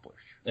accomplish.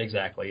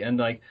 Exactly. And,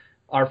 like,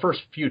 our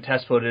first few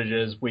test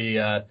footages, we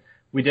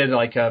did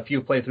like a few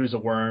playthroughs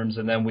of Worms,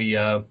 and then we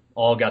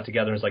all got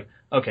together and was like,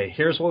 okay,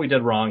 here's what we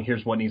did wrong.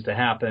 Here's what needs to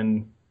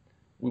happen.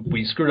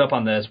 We screwed up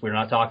on this. We're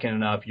not talking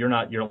enough. You're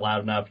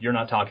loud enough. You're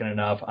not talking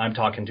enough. I'm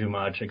talking too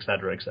much, et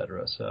cetera, et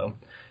cetera. So,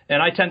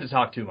 and I tend to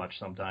talk too much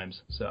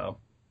sometimes. So,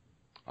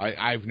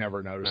 I've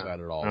never noticed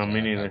that at all. No,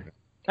 me neither.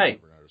 Hey,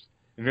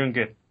 you're doing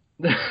good.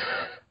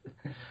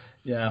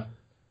 Yeah,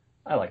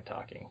 I like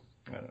talking.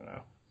 I don't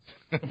know.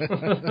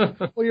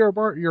 Well,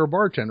 you're a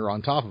bartender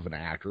on top of an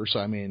actor, so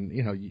I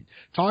mean,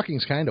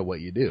 talking's kind of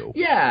what you do.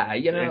 Yeah,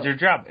 it's your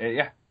job.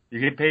 Yeah,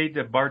 you get paid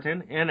to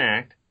bartend and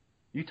act.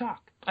 You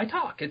talk. I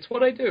talk. It's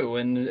what I do,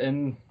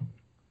 and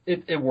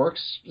it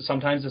works.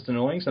 Sometimes it's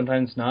annoying,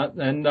 sometimes not,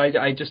 and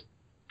I just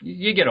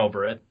you get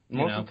over it.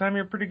 Most of the time,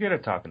 you're pretty good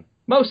at talking.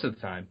 Most of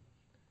the time,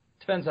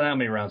 depends on how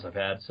many rounds I've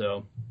had.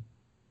 So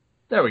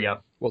there we go.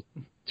 Well,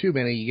 too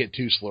many, you get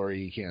too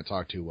slurry, you can't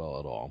talk too well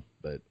at all.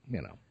 But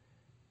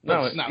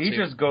No, he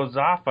just goes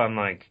off on,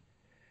 like,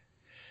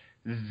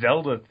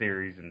 Zelda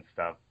theories and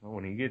stuff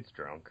when he gets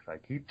drunk.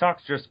 Like, he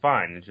talks just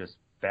fine. It's just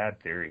bad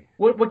theory.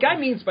 What Guy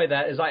means by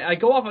that is I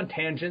go off on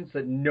tangents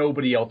that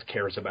nobody else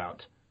cares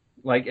about.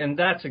 Like, and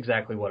that's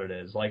exactly what it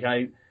is. Like,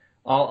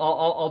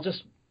 I'll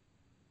just...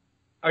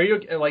 Are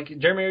you, like,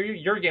 Jeremy,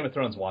 you're a Game of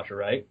Thrones watcher,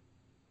 right?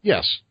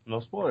 Yes. No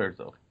spoilers,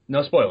 though.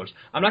 No spoilers.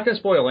 I'm not going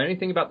to spoil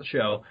anything about the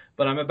show,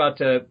 but I'm about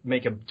to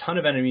make a ton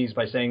of enemies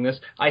by saying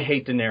this. I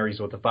hate Daenerys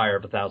with the fire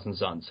of 1,000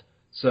 suns.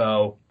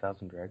 So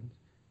 1,000 dragons?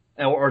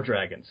 Or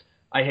dragons.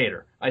 I hate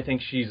her. I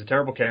think she's a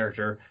terrible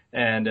character,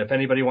 and if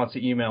anybody wants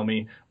to email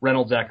me,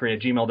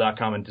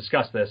 reynoldszachary@gmail.com and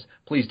discuss this,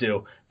 please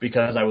do,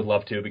 because I would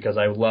love to, because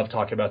I would love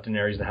talking about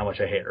Daenerys and how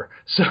much I hate her.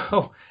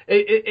 So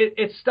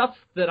it's stuff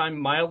that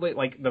I'm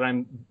that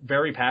I'm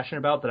very passionate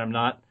about, that I'm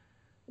not,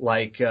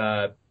 like...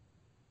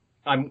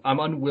 I'm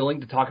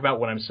unwilling to talk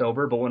about when I'm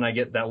sober, but when I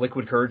get that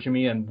liquid courage in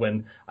me and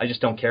when I just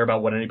don't care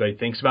about what anybody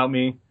thinks about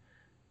me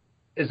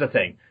is the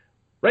thing.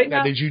 Right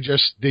now, did you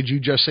just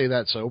say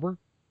that sober?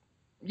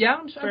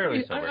 Yeah,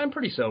 I'm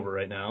pretty sober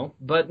right now.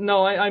 But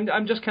no,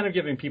 I'm just kind of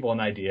giving people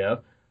an idea.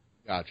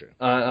 Gotcha.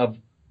 Of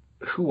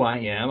who I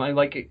am.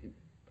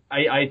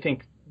 I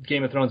think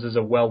Game of Thrones is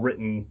a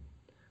well-written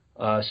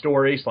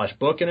story /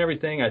 book and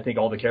everything. I think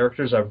all the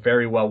characters are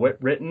very well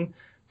written,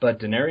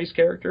 but Daenerys'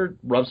 character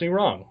rubs me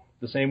wrong.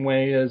 The same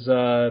way as,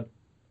 Melisandre's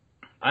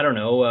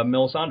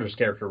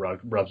character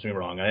rubs me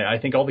wrong. I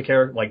think all the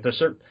characters, like, there's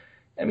certain,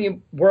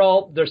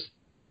 there's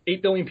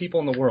 8 billion people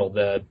in the world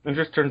that... It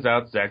just turns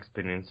out Zach's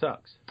opinion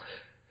sucks.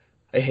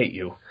 I hate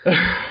you.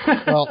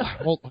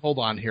 Well, hold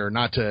on here.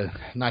 Not to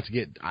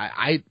get,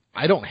 I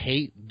don't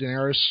hate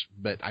Daenerys,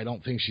 but I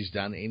don't think she's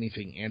done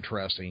anything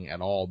interesting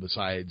at all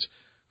besides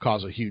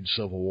cause a huge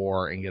civil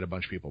war and get a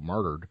bunch of people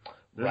murdered.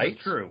 Right?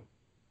 That's true.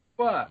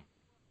 But,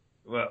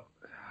 well,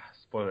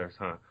 spoilers,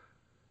 huh?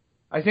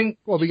 I think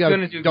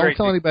don't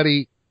tell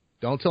anybody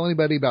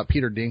about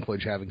Peter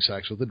Dinklage having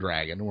sex with a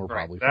dragon.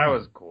 That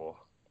was cool.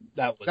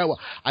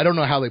 I don't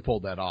know how they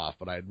pulled that off,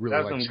 but I'd really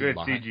That's like to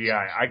some see good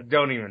CGI. I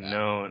don't even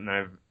know, and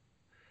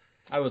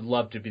I would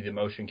love to be the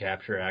motion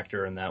capture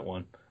actor in that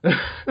one.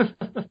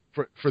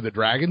 For the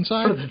dragon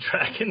side? For the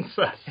dragon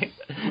side.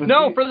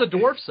 No, for the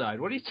dwarf side.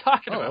 What are you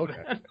talking about,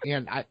 okay.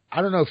 man? And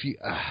I don't know if you...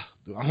 I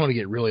want to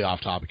get really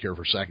off topic here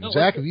for a second. No,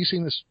 Zach, have you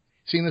seen this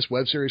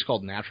web series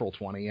called Natural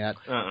 20 yet?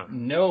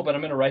 No, but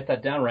I'm going to write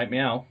that down right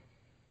now.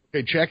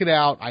 Okay, check it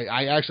out.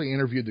 I actually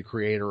interviewed the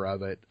creator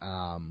of it.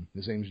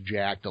 His name's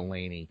Jack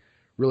Delaney.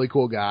 Really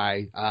cool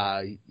guy.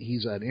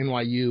 He's an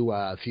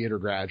NYU theater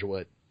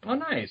graduate. Oh,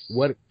 nice.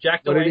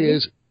 Jack Delaney? What it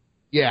is,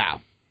 yeah.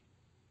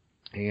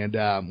 And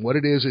what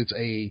it is,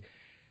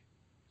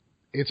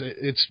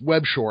 it's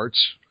web shorts,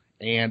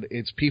 and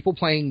it's people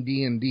playing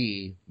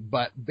D&D,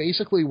 but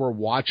basically we're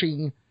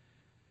watching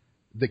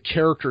the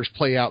characters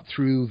play out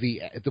through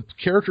the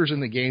characters in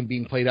the game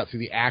being played out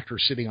through the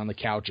actors sitting on the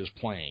couches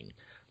playing.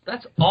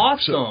 That's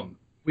awesome. So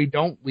we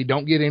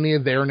don't get any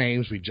of their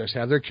names. We just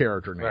have their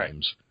character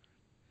names.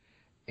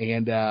 Right.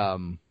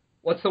 And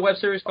what's the web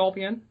series called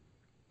again?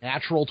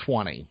 Natural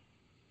 20.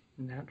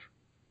 Natural.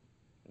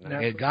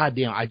 And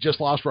goddamn, I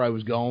just lost where I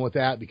was going with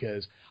that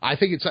because I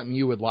think it's something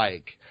you would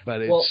like,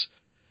 but it's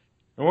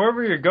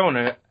wherever you're going,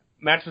 it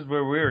matches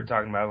where we were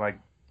talking about. Like,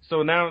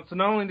 so not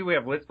only do we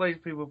have Let's Plays,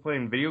 people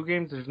playing video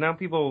games, there's now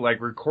people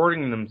like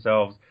recording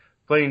themselves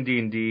playing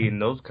D&D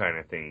and those kind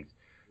of things.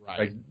 Right.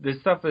 Like this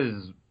stuff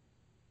is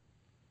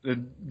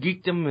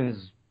geekdom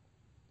is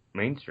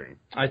mainstream.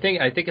 I think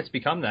it's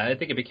become that. I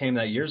think it became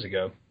that years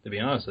ago, to be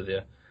honest with you.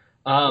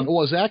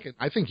 Well, Zach,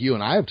 I think you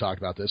and I have talked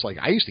about this. Like,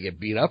 I used to get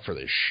beat up for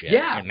this shit.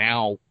 Yeah. And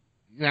now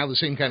the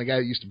same kind of guy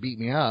that used to beat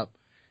me up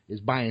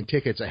is buying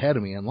tickets ahead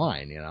of me in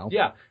line, you know?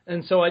 Yeah.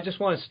 And so I just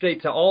want to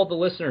state to all the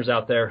listeners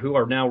out there who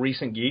are now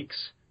recent geeks,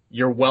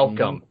 you're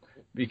welcome.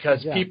 Mm-hmm.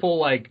 Because people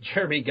like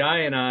Jeremy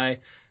Guy and I,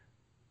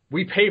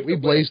 we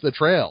blazed the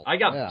trail. I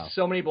got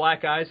so many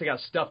black eyes. I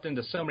got stuffed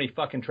into so many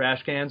fucking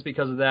trash cans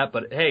because of that.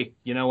 But, hey,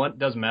 you know what?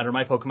 Doesn't matter.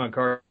 My Pokemon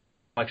card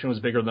collection was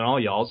bigger than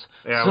all y'all's.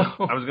 Yeah,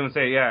 so. I was going to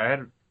say, I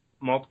had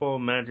multiple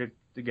Magic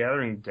the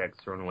Gathering decks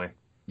thrown away.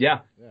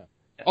 Yeah.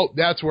 Oh,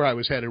 that's where I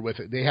was headed with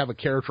it. They have a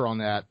character on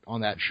that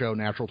show,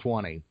 Natural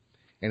 20,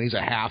 and he's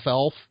a half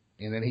elf.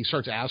 And then he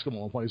starts asking at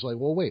one point, he's like,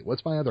 "Well, wait,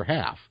 what's my other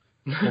half?"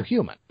 Well,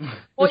 human.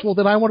 Well,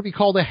 then I want to be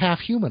called a half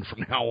human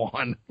from now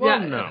on. Well,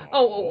 no.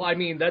 Oh, I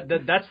mean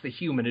that's the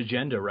human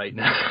agenda right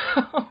now.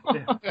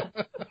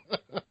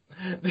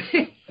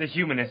 The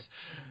humanist.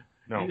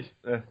 No.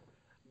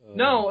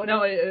 No.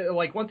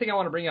 Like one thing I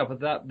want to bring up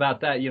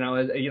about that,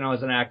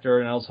 as an actor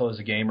and also as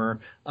a gamer.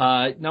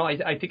 I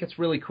think it's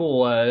really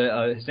cool.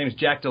 His name is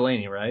Jack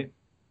Delaney, right?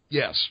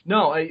 Yes.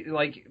 No,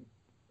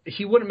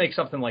 he wouldn't make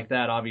something like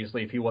that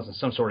obviously if he wasn't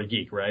some sort of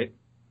geek, right?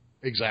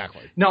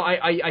 Exactly. No,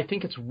 I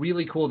think it's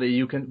really cool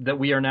that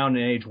we are now in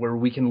an age where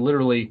we can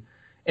literally,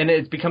 and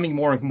it's becoming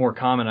more and more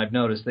common. I've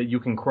noticed that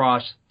you can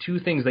cross two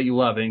things that you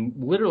love and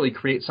literally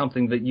create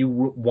something that you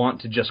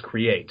want to just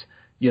create.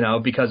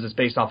 Because it's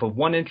based off of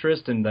one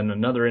interest and then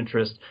another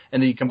interest,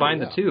 and then you combine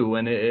the two,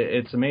 and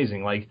it's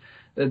amazing. Like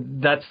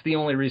that's the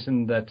only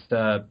reason that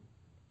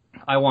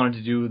I wanted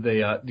to do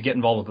to get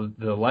involved with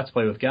the Let's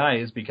Play with Guy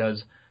is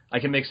because I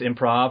can mix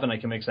improv and I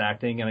can mix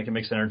acting and I can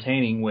mix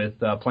entertaining with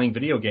playing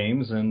video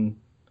games, and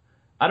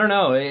I don't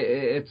know.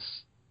 I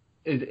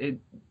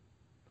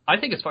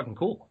think it's fucking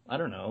cool. I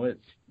don't know.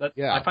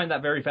 I find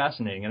that very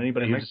fascinating. And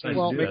anybody who decides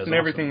to do that, mixing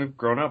everything we've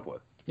grown up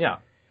with. Yeah.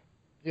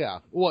 Yeah.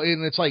 Well,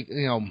 and it's like,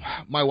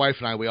 my wife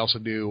and I, we also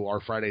do our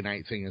Friday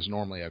night thing is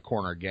normally a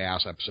Corner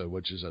Gas episode,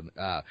 which is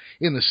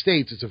in the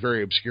States, it's a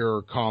very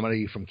obscure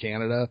comedy from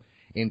Canada.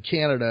 In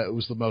Canada, it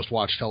was the most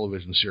watched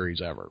television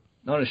series ever.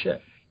 No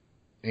shit.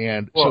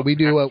 And so we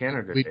do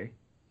Canada Day.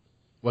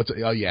 What's it?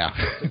 Oh yeah.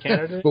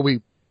 Canada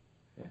Day?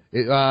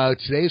 But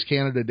today's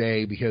Canada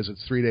Day because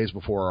it's 3 days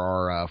before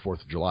our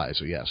 4th of July.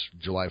 So yes,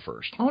 July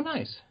 1st. Oh,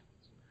 nice.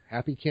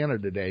 Happy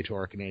Canada Day to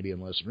our Canadian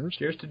listeners.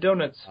 Cheers to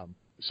donuts.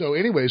 So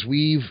anyways,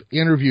 we've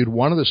interviewed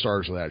one of the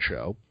stars of that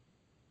show,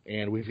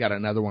 and we've got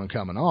another one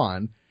coming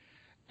on.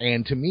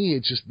 And to me,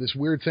 it's just this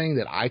weird thing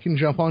that I can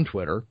jump on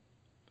Twitter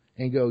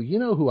and go, you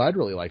know who I'd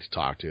really like to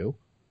talk to?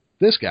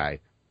 This guy.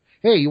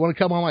 Hey, you want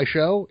to come on my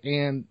show?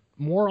 And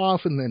more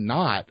often than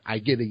not, I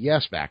get a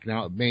yes back.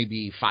 Now, it may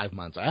be 5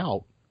 months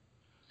out,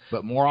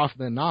 but more often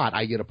than not,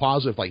 I get a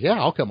positive, like, yeah,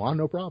 I'll come on,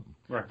 no problem.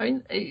 Right. I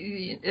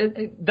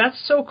mean,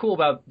 that's so cool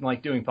about,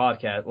 like, doing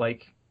podcasts.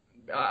 Like,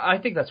 I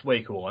think that's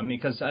way cool. I mean,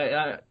 because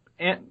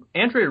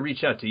Andrea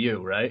reached out to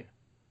you, right?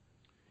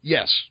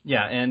 Yes.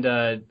 Yeah,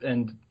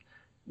 and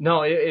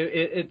no,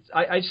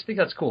 I just think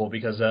that's cool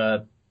because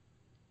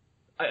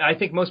I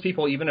think most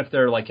people, even if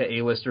they're like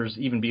A-listers,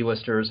 even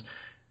B-listers,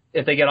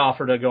 if they get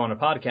offered to go on a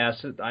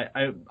podcast,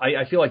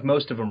 I feel like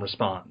most of them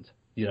respond,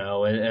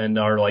 and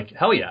are like,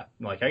 hell yeah,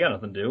 like I got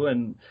nothing to do,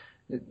 and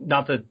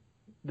not that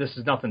this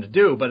is nothing to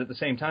do, but at the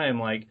same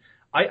time, like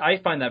I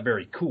find that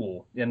very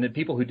cool, and the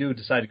people who do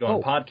decide to go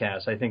on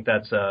podcasts, I think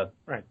that's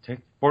right. Take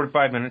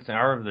 45 minutes, an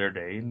hour of their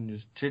day, and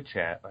just chit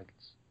chat, like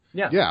it's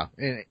yeah.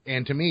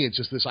 And to me, it's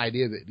just this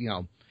idea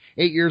that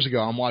 8 years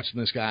ago, I'm watching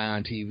this guy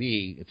on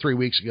TV. 3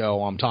 weeks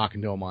ago, I'm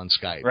talking to him on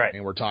Skype. Right.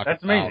 And we're talking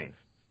That's amazing.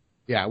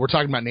 We're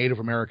talking about Native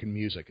American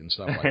music and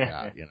stuff like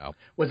that,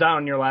 Was that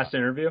on your last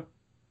interview?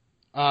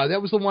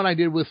 That was the one I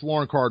did with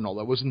Lauren Cardinal.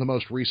 That wasn't the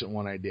most recent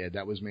one I did.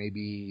 That was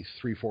maybe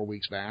 3-4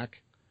 weeks back.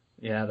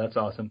 Yeah, that's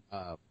awesome.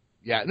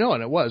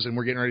 And it was. And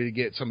we're getting ready to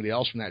get somebody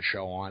else from that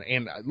show on.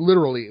 And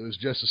literally, it was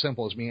just as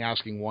simple as me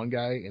asking one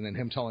guy and then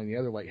him telling the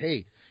other, like,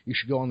 hey, you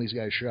should go on these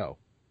guys' show.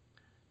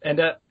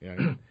 And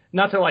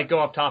not to like go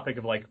off topic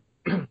of like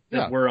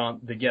that we're on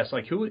the guest.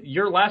 Like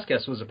your last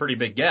guest was a pretty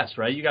big guest,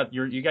 right? You got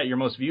your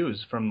most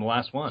views from the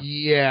last one.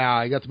 Yeah,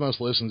 I got the most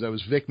listens. That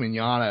was Vic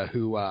Mignogna,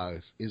 who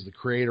is the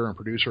creator and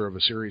producer of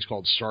a series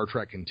called Star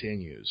Trek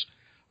Continues.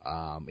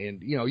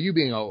 And you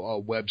being a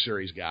web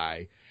series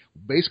guy,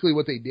 basically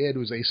what they did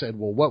was they said,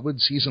 well, what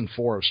would season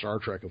 4 of Star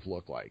Trek have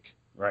looked like?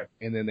 Right.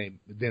 And then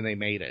they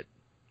made it.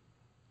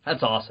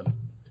 That's awesome.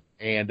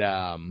 And,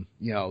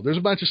 there's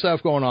a bunch of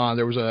stuff going on.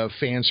 There was a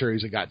fan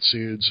series that got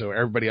sued, so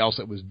everybody else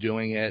that was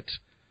doing it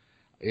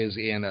is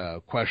in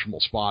a questionable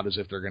spot as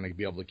if they're going to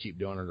be able to keep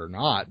doing it or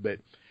not. But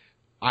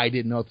I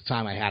didn't know at the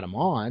time I had him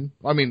on.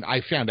 I mean,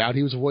 I found out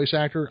he was a voice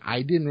actor.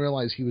 I didn't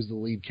realize he was the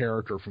lead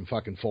character from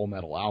fucking Full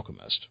Metal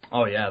Alchemist.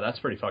 Oh, yeah, that's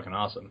pretty fucking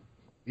awesome.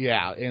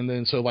 Yeah, and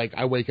then so, like,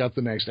 I wake up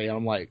the next day and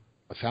I'm like,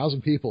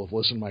 1,000 people have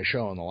listened to my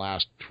show in the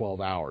last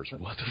 12 hours.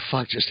 What the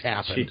fuck just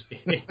happened?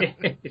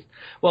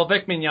 Well,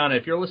 Vic Mignogna,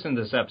 if you're listening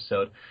to this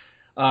episode,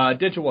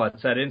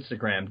 Digiwuts at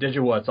Instagram,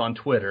 Digiwuts on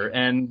Twitter,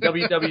 and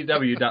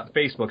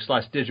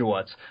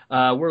www.facebook/Digiwuts.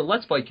 We're a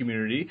Let's Play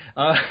community.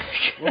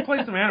 We'll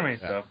play some anime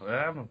stuff.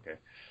 I'm okay.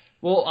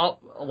 Well,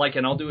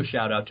 I'll do a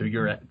shout out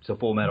to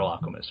Full Metal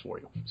Alchemist for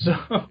you. So.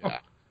 Yeah.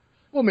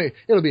 Well,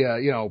 it'll be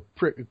a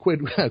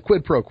quid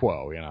pro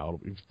quo, it'll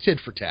be tit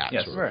for tat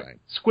yes, sort right. of thing.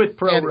 Squid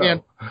pro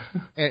ro.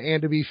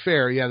 And to be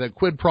fair, the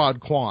quid prod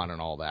quan and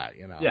all that,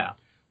 Yeah.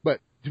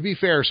 But to be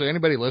fair, so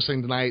anybody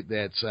listening tonight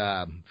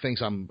that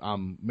thinks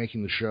I'm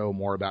making the show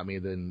more about me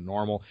than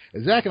normal,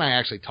 Zach and I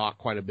actually talk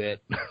quite a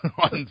bit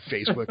on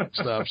Facebook and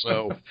stuff.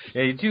 So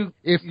yeah, you two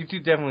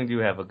definitely do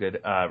have a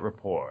good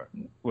rapport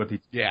with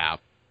each. Yeah.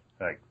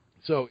 Like.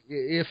 So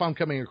if I'm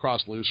coming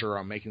across looser or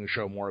I'm making the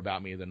show more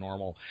about me than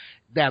normal,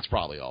 that's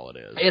probably all it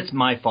is. It's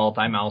my fault.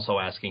 I'm also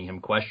asking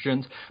him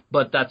questions,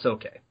 but that's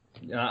okay.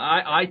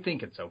 I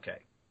think it's okay.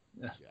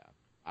 Yeah.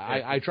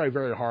 I try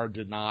very hard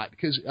to not,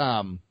 because,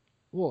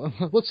 well,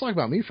 let's talk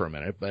about me for a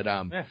minute, but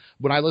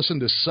when I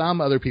listen to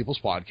some other people's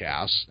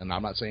podcasts, and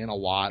I'm not saying a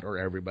lot or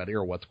everybody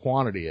or what the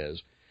quantity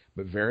is,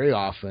 but very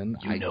often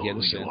I get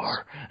a sense. You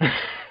are.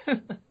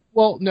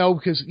 Well, no,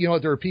 because,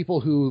 there are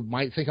people who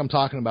might think I'm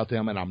talking about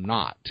them, and I'm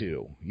not,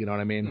 too. You know what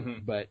I mean?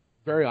 Mm-hmm. But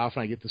very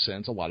often I get the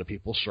sense a lot of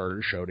people started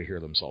a show to hear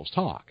themselves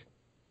talk.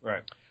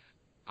 Right.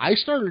 I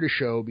started a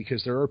show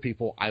because there are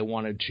people I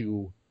wanted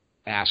to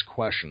ask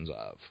questions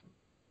of.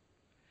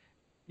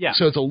 Yeah.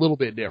 So it's a little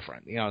bit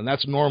different, and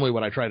that's normally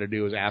what I try to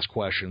do is ask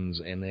questions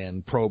and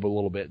then probe a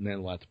little bit and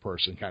then let the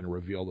person kind of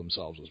reveal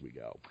themselves as we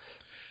go.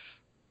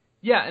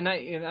 Yeah, and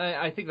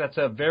I think that's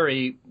a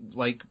very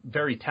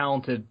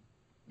talented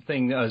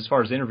thing as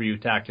far as interview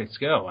tactics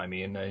go. I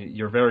mean,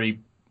 you're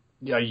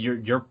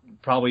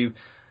probably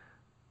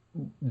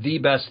the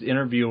best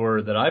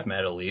interviewer that I've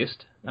met, at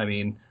least. I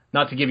mean,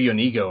 not to give you an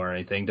ego or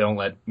anything. Don't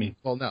let me.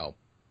 Well, no.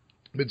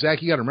 But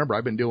Zach, you got to remember,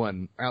 I've been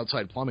doing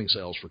outside plumbing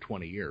sales for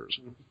 20 years.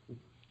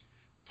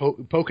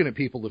 Poking at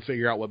people to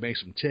figure out what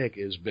makes them tick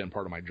has been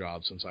part of my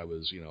job since I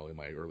was, in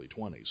my early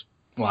 20s.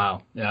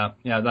 Wow.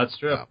 Yeah, that's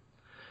true.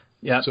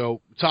 Yeah. So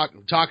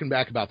talking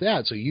back about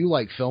that, so you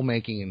like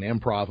filmmaking and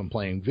improv and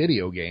playing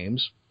video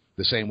games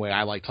the same way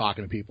I like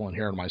talking to people and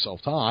hearing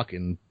myself talk,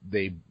 and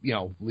they,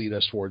 lead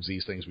us towards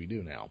these things we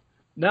do now.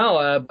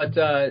 No, but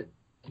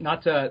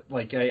not to,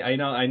 I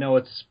know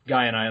it's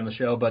Guy and I on the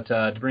show, but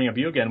to bring up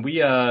you again,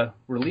 we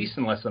released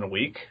in less than a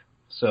week,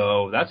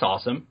 so that's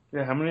awesome.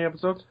 Yeah, how many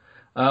episodes?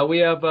 We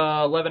have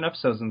 11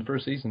 episodes in the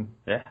first season.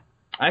 Yeah.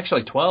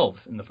 Actually, 12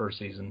 in the first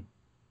season.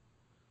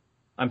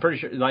 I'm pretty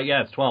sure,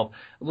 it's 12.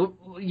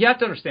 You have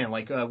to understand,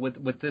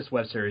 with this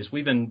web series,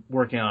 we've been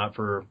working on it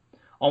for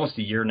almost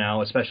a year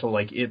now,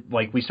 especially,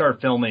 we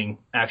started filming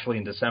actually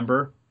in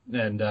December,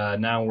 and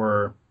now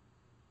we're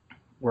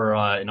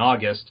in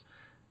August,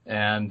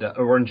 and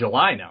we're in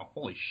July now.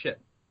 Holy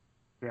shit.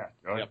 Yeah.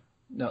 Oh, yep.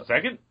 No.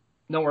 Second?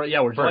 No, we're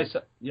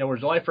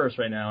July 1st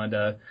right now,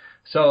 and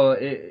so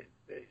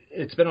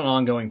it's been an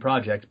ongoing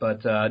project,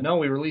 but no,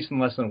 we released in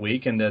less than a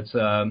week, and it's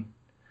not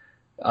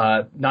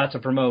to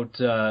promote,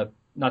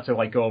 not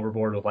to go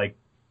overboard with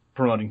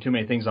promoting too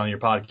many things on your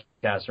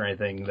podcast or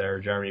anything there,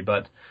 Jeremy,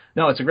 but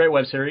no, it's a great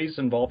web series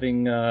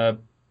involving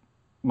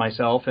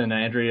myself and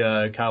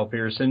Andrea Kyle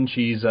Pearson.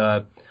 She's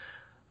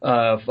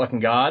fucking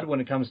God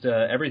when it comes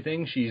to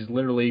everything. She's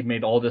literally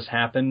made all this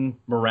happen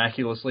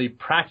miraculously,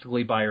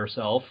 practically by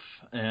herself,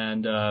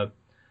 and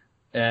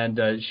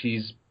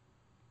she's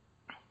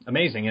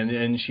amazing,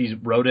 and she's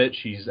wrote it,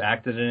 she's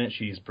acted in it,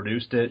 she's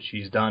produced it,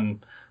 she's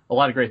done a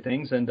lot of great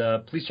things, and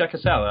please check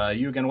us out.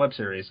 You Again web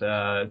series.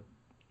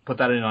 Put put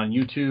that in on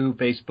YouTube,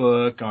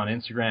 Facebook, on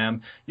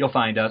Instagram. You'll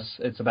find us.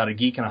 It's about a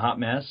geek and a hot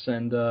mess,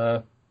 and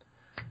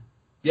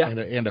yeah,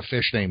 and a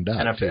fish named Duck,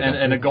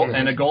 and a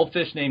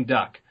goldfish named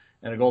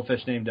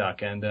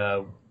Duck, and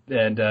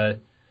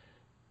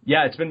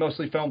yeah, it's been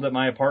mostly filmed at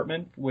my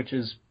apartment, which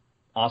is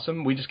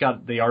awesome. We just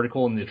got the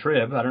article in the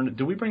Trib. I don't know.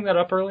 Did we bring that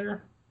up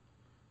earlier?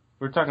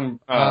 We're talking.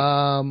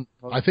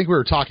 I think we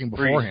were talking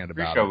beforehand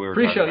about it.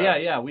 Pre-show,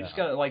 yeah. We just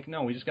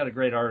got a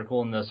great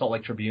article in the Salt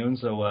Lake Tribune.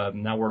 So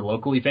now we're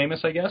locally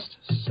famous, I guess.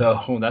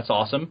 So that's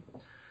awesome.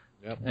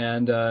 Yep.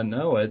 And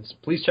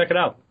please check it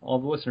out, all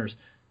the listeners.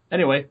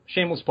 Anyway,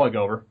 shameless plug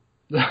over.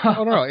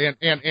 Oh no,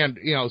 and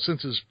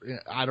since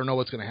I don't know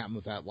what's going to happen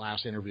with that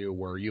last interview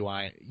where you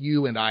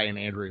and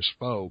Andrea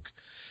spoke.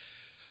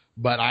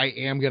 But I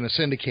am going to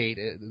syndicate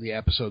the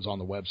episodes on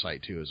the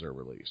website, too, as they're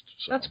released.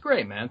 So. That's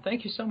great, man.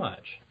 Thank you so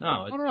much.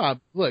 No,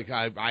 look,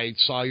 I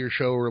saw your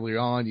show early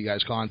on. You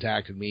guys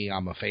contacted me.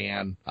 I'm a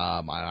fan.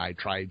 I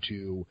tried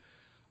to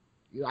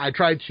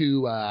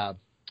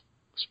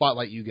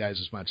spotlight you guys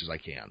as much as I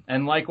can.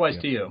 And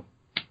likewise to you.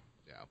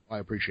 Yeah, I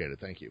appreciate it.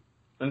 Thank you.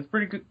 And it's a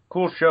pretty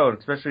cool show,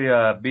 especially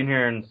being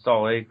here in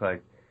Salt Lake.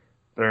 Like,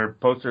 there are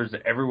posters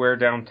everywhere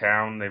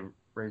downtown. They've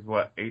raised,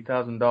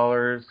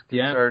 $8,000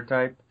 Kickstarter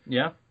type?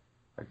 Yeah.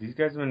 Like, these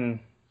guys have been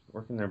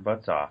working their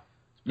butts off.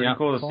 It's pretty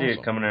cool to see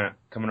it coming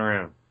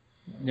around.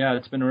 Yeah,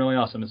 it's been really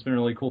awesome. It's been a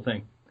really cool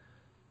thing.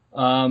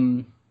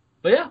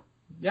 But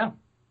yeah.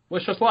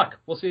 Wish us luck.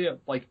 We'll see you.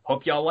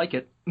 Hope y'all like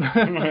it.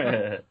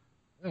 Yeah.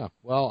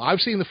 Well, I've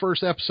seen the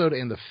first episode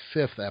and the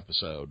 5th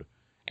episode,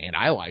 and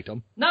I liked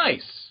them.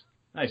 Nice.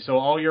 So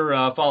all your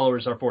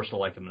followers are forced to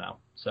like them now.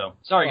 So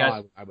sorry,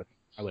 guys. I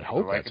would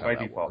hope that's how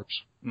that works.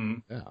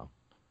 Mm-hmm. Yeah.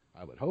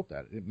 I would hope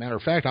that. Matter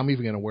of fact, I'm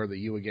even going to wear the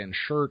You Again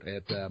shirt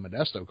at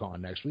Modesto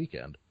Con next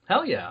weekend.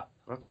 Hell yeah.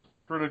 That's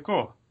pretty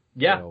cool.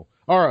 Yeah. So,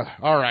 all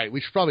right. We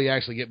should probably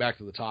actually get back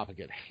to the topic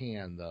at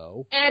hand,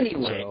 though.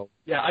 Anyway.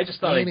 Yeah, I just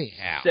thought I'd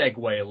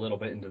segue a little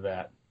bit into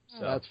that.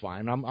 So. That's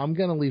fine. I'm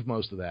going to leave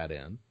most of that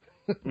in.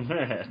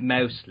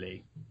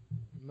 Mostly.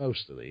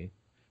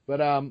 But,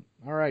 all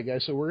right,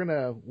 guys. So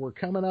we're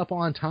coming up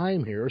on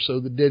time here. So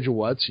the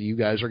Digiwuts, you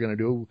guys are going to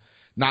do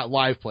not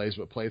live plays,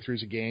 but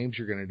playthroughs of games.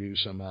 You're going to do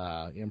some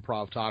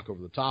improv talk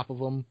over the top of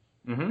them.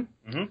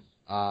 Mm-hmm.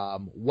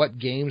 Mm-hmm. What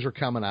games are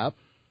coming up?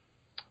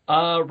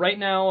 Right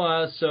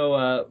now,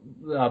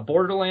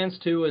 Borderlands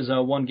 2 is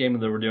one game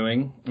that we're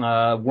doing.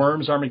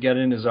 Worms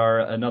Armageddon is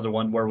another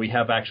one where we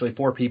have actually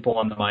 4 people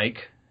on the mic,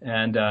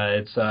 and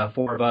it's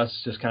 4 of us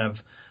just kind of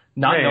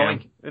not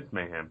knowing. It's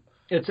mayhem.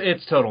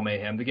 It's total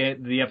mayhem.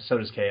 The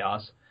episode is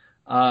chaos.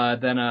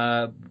 Then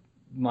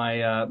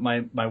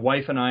my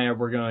wife and I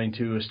we're going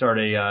to start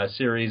a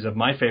series of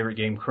my favorite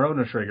game,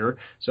 Chrono Trigger.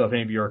 So if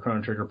any of you are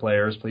Chrono Trigger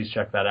players, please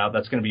check that out.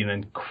 That's going to be an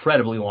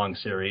incredibly long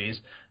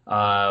series.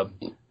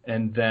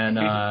 And then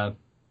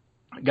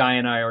Guy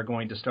and I are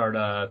going to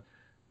start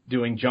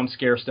doing jump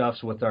scare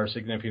stuffs with our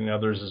significant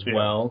others as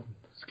well.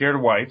 Scared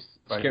of wives.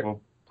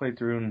 We'll play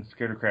through and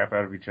scare the crap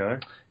out of each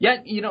other. Yeah,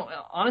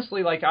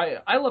 honestly,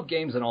 I love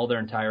games in all their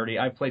entirety.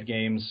 I've played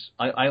games.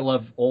 I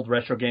love old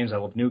retro games. I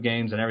love new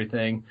games and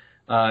everything.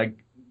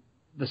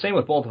 The same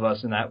with both of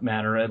us in that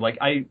manner.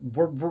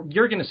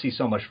 You're going to see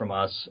so much from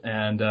us,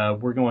 and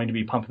we're going to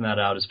be pumping that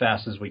out as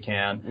fast as we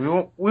can.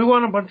 We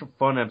want a bunch of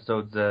fun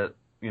episodes that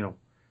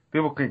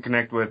people can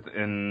connect with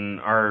in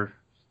our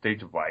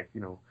stage of life.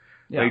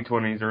 Late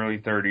 20s, early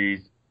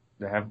 30s,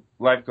 that have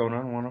life going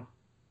on. Want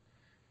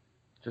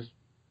to just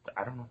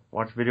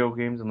watch video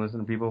games and listen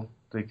to people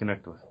they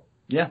connect with.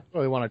 Yeah.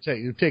 Well, they want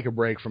to take a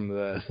break from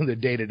the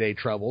day-to-day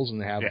troubles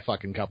and have a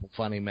fucking couple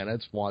funny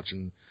minutes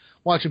watching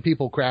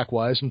people crack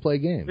wise and play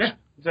games. Yeah,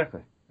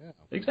 exactly. Yeah.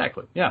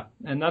 Exactly. Yeah,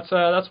 and that's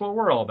what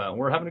we're all about.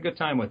 We're having a good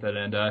time with it,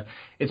 and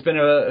it's been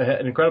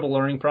an incredible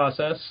learning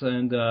process.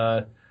 And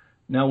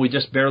now we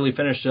just barely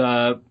finished.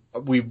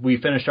 We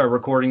finished our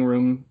recording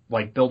room,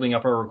 building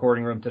up our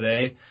recording room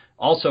today,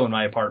 also in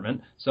my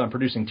apartment. So I'm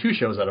producing 2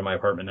 shows out of my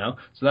apartment now.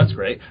 So that's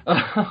great.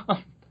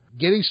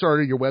 Getting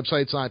started. Your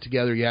website's not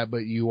together yet,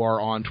 but you are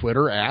on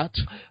Twitter at?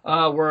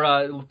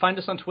 Find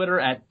us on Twitter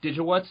at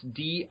Digiwuts,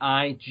 DIGIWUTS.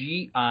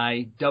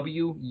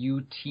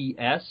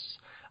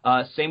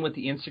 Same with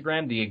the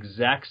Instagram, the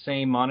exact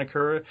same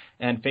moniker,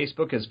 and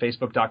Facebook is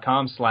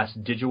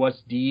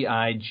facebook.com/Digiwuts,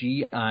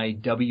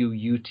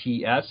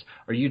 DIGIWUTS.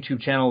 Our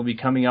YouTube channel will be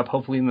coming up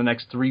hopefully in the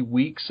next 3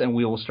 weeks, and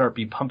we will start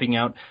pumping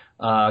out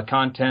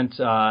content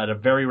at a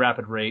very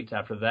rapid rate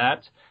after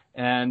that.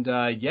 And,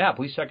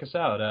 please check us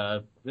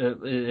out.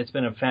 It's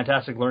been a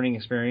fantastic learning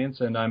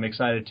experience, and I'm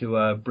excited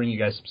to bring you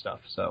guys some stuff.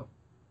 So,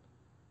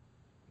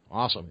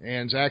 awesome.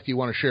 And, Zach, do you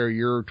want to share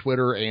your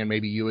Twitter and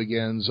maybe you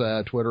again's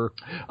Twitter?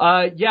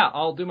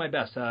 I'll do my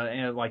best.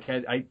 And I'm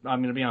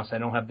going to be honest, I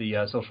don't have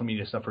the social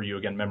media stuff for you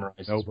again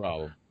memorized. No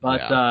problem.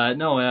 But,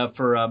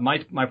 for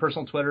my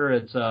personal Twitter,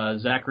 it's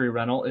Zachary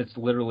Reynolds. It's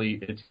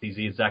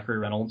easy. It's Zachary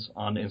Reynolds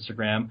on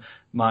Instagram.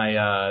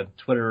 My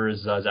Twitter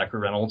is Zachary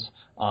Reynolds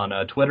on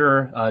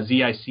Twitter,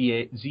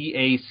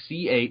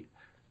 ZAC8.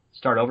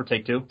 Start over,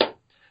 take 2.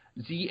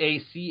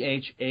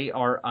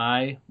 ZACHARI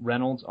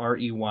Reynolds,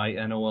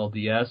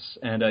 REYNOLDS.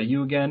 And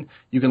You Again,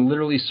 you can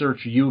literally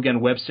search You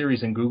Again web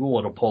series in Google.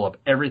 It'll pull up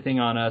everything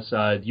on us.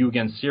 You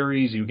Again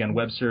series, You Again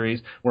web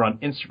series. We're on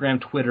Instagram,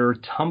 Twitter,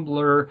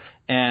 Tumblr,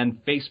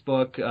 and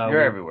Facebook.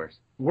 You're everywhere.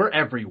 We're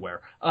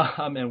everywhere.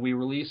 And we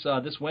release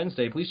this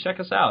Wednesday. Please check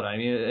us out. I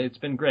mean, it's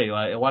been great.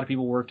 A lot of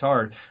people worked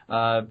hard.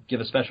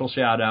 Give a special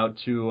shout out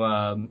to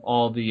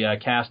all the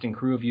cast and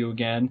crew of You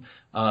Again.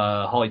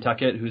 Holly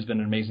Tuckett, who's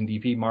been an amazing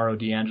DP. Mauro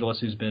DeAngelis,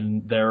 who's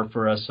been there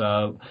for us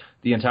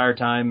the entire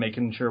time,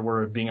 making sure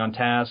we're being on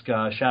task.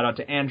 Shout out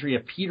to Andrea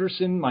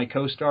Peterson, my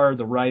co-star,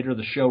 the writer,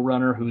 the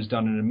showrunner, who's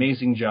done an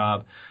amazing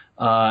job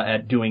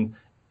at doing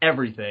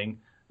everything.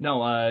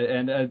 No,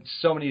 and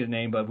so many to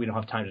name, but we don't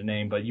have time to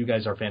name. But you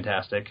guys are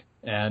fantastic,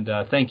 and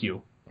thank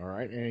you. All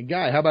right, and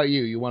Guy, how about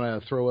you? You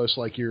want to throw us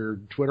like your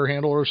Twitter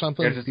handle or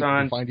something? Yeah, just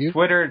on find you?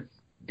 Twitter,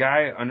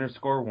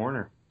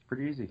 Guy_Warner.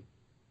 Pretty easy.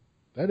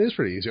 That is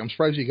pretty easy. I'm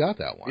surprised you got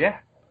that one. Yeah,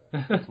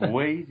 it's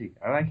way easy.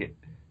 I like it.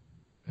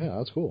 Yeah,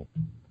 that's cool.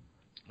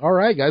 All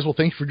right, guys. Well,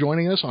 thank you for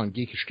joining us on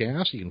Geekish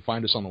Cast. You can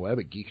find us on the web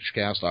at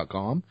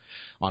geekishcast.com,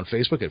 on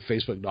Facebook at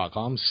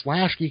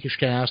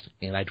facebook.com/geekishcast,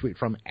 and I tweet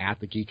from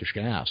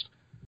 @thegeekishcast.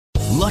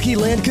 Lucky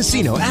Land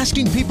Casino,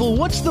 asking people,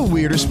 what's the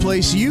weirdest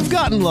place you've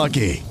gotten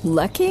lucky?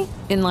 Lucky?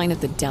 In line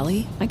at the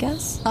deli, I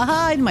guess?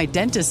 Aha, in my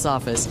dentist's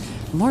office.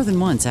 More than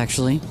once,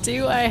 actually.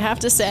 Do I have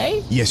to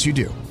say? Yes, you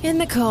do. In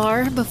the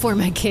car before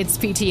my kids'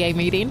 PTA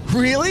meeting.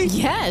 Really?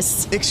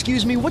 Yes.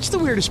 Excuse me, what's the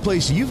weirdest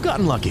place you've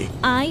gotten lucky?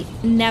 I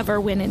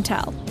never win and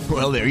tell.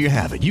 Well, there you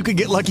have it. You can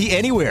get lucky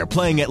anywhere,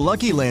 playing at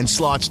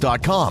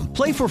LuckyLandSlots.com.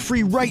 Play for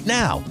free right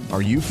now.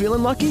 Are you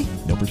feeling lucky?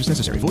 No purchase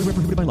necessary. Void where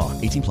prohibited by law.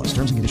 18+.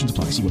 Terms and conditions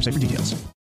apply. See website for details.